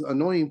that was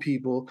annoying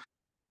people.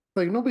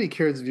 Like, nobody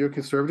cares if you're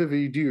conservative or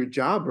you do your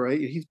job right.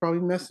 He's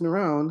probably messing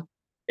around.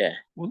 Yeah.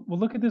 Well,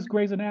 look at this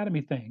Grey's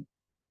Anatomy thing.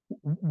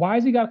 Why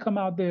has he got to come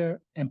out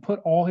there and put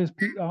all his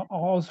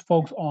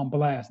folks on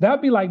blast? That'd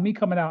be like me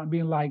coming out and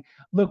being like,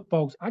 "Look,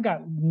 folks, I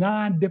got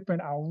 9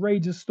 different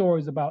outrageous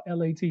stories about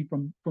LAT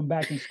from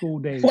back in school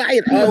days. Why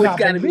it always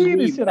got to be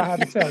this shit I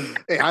had to tell you."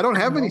 Hey, I don't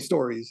have any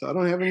stories. That's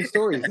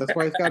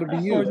why it's got to be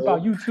you. Stories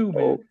about you too,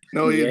 man.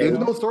 No, there's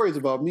no stories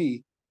about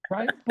me.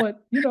 Right,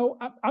 but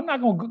I'm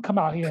not gonna come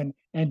out here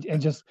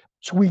and just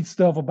tweet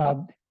stuff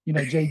about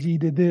JG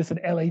did this and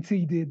LAT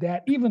did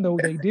that, even though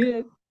they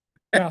did.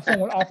 Now,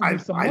 someone offered me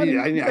some money.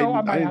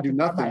 I might do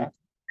nothing.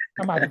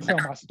 I might have to tell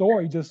my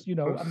story. Just we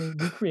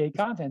create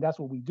content. That's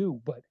what we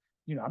do. But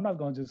I'm not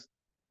going to just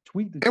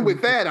tweet the. And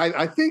with that,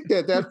 I think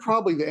that's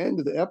probably the end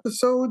of the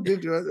episode.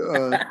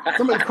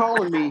 Somebody's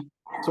calling me,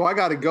 so I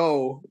got to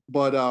go.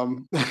 But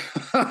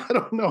I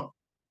don't know.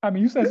 I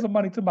mean, you send some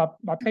money to my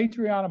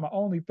Patreon and my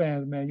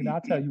OnlyFans, man.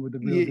 I'll tell you what the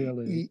real deal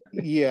is.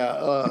 Yeah,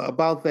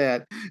 about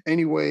that.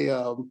 Anyway,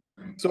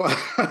 so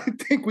I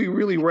think we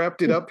really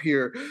wrapped it up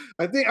here.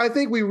 I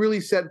think we really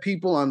set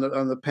people on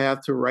the path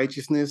to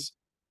righteousness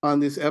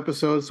on this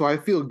episode. So I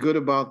feel good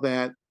about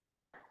that.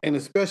 And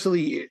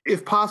especially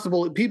if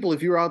possible, people,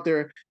 if you're out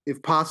there,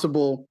 if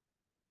possible,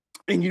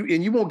 and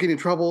you won't get in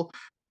trouble,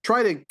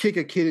 try to kick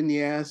a kid in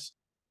the ass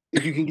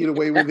if you can get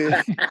away with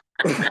it.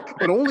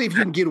 But only if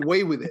you can get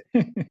away with it.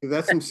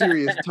 That's some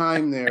serious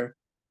time there.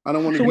 I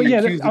don't want to be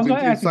accused of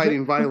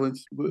inciting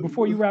violence.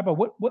 Before you wrap up,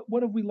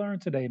 what have we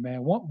learned today,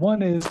 man?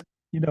 One is,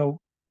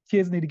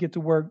 kids need to get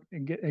to work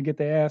and get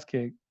their ass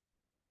kicked.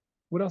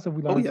 What else have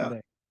we learned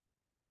today?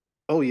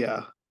 Oh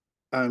yeah.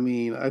 I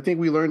mean, I think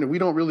we learned that we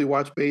don't really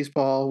watch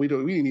baseball. We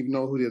didn't even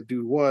know who that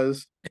dude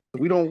was.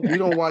 We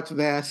don't watch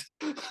that.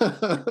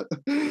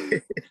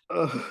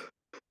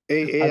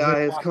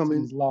 AI is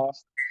coming. He's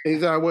lost.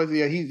 He's off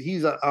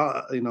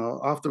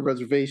the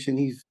reservation.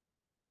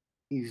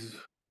 He's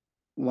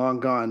long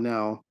gone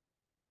now.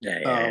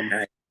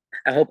 Yeah.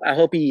 I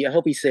hope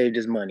he saved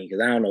his money, because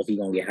I don't know if he's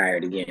gonna get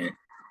hired again.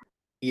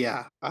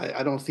 Yeah,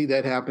 I don't see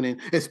that happening,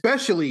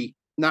 especially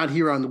not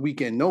here on the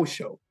Weekend No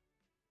Show.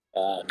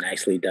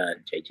 Nicely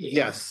done, JJ.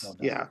 Yes,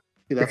 yeah.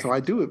 That's how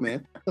I do it,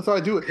 man. That's how I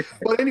do it.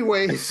 But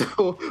anyway,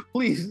 so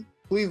please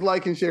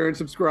like and share and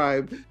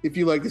subscribe if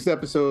you like this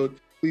episode.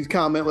 Please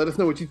comment. Let us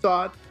know what you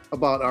thought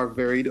about our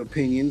varied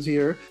opinions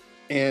here.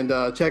 And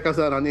check us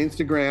out on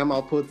Instagram.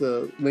 I'll put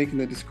the link in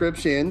the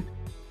description.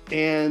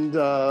 And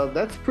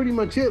that's pretty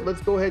much it.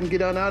 Let's go ahead and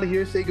get on out of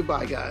here. Say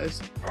goodbye,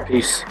 guys.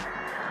 Peace.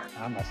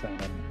 I'm not saying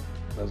that.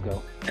 Let's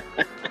go.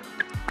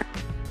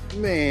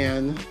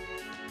 Man.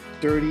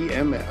 Dirty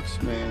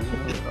MFs, man.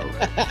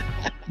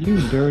 You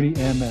dirty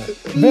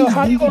MF. Bill,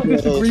 how you going to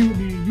disagree with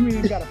me? You ain't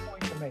even got a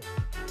point to make.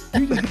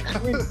 You just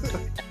disagree with me.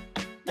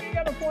 You ain't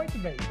got a point to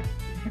make.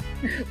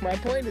 My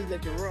point is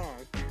that you're wrong.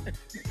 And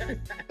you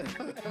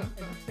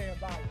stand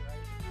by it,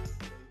 right?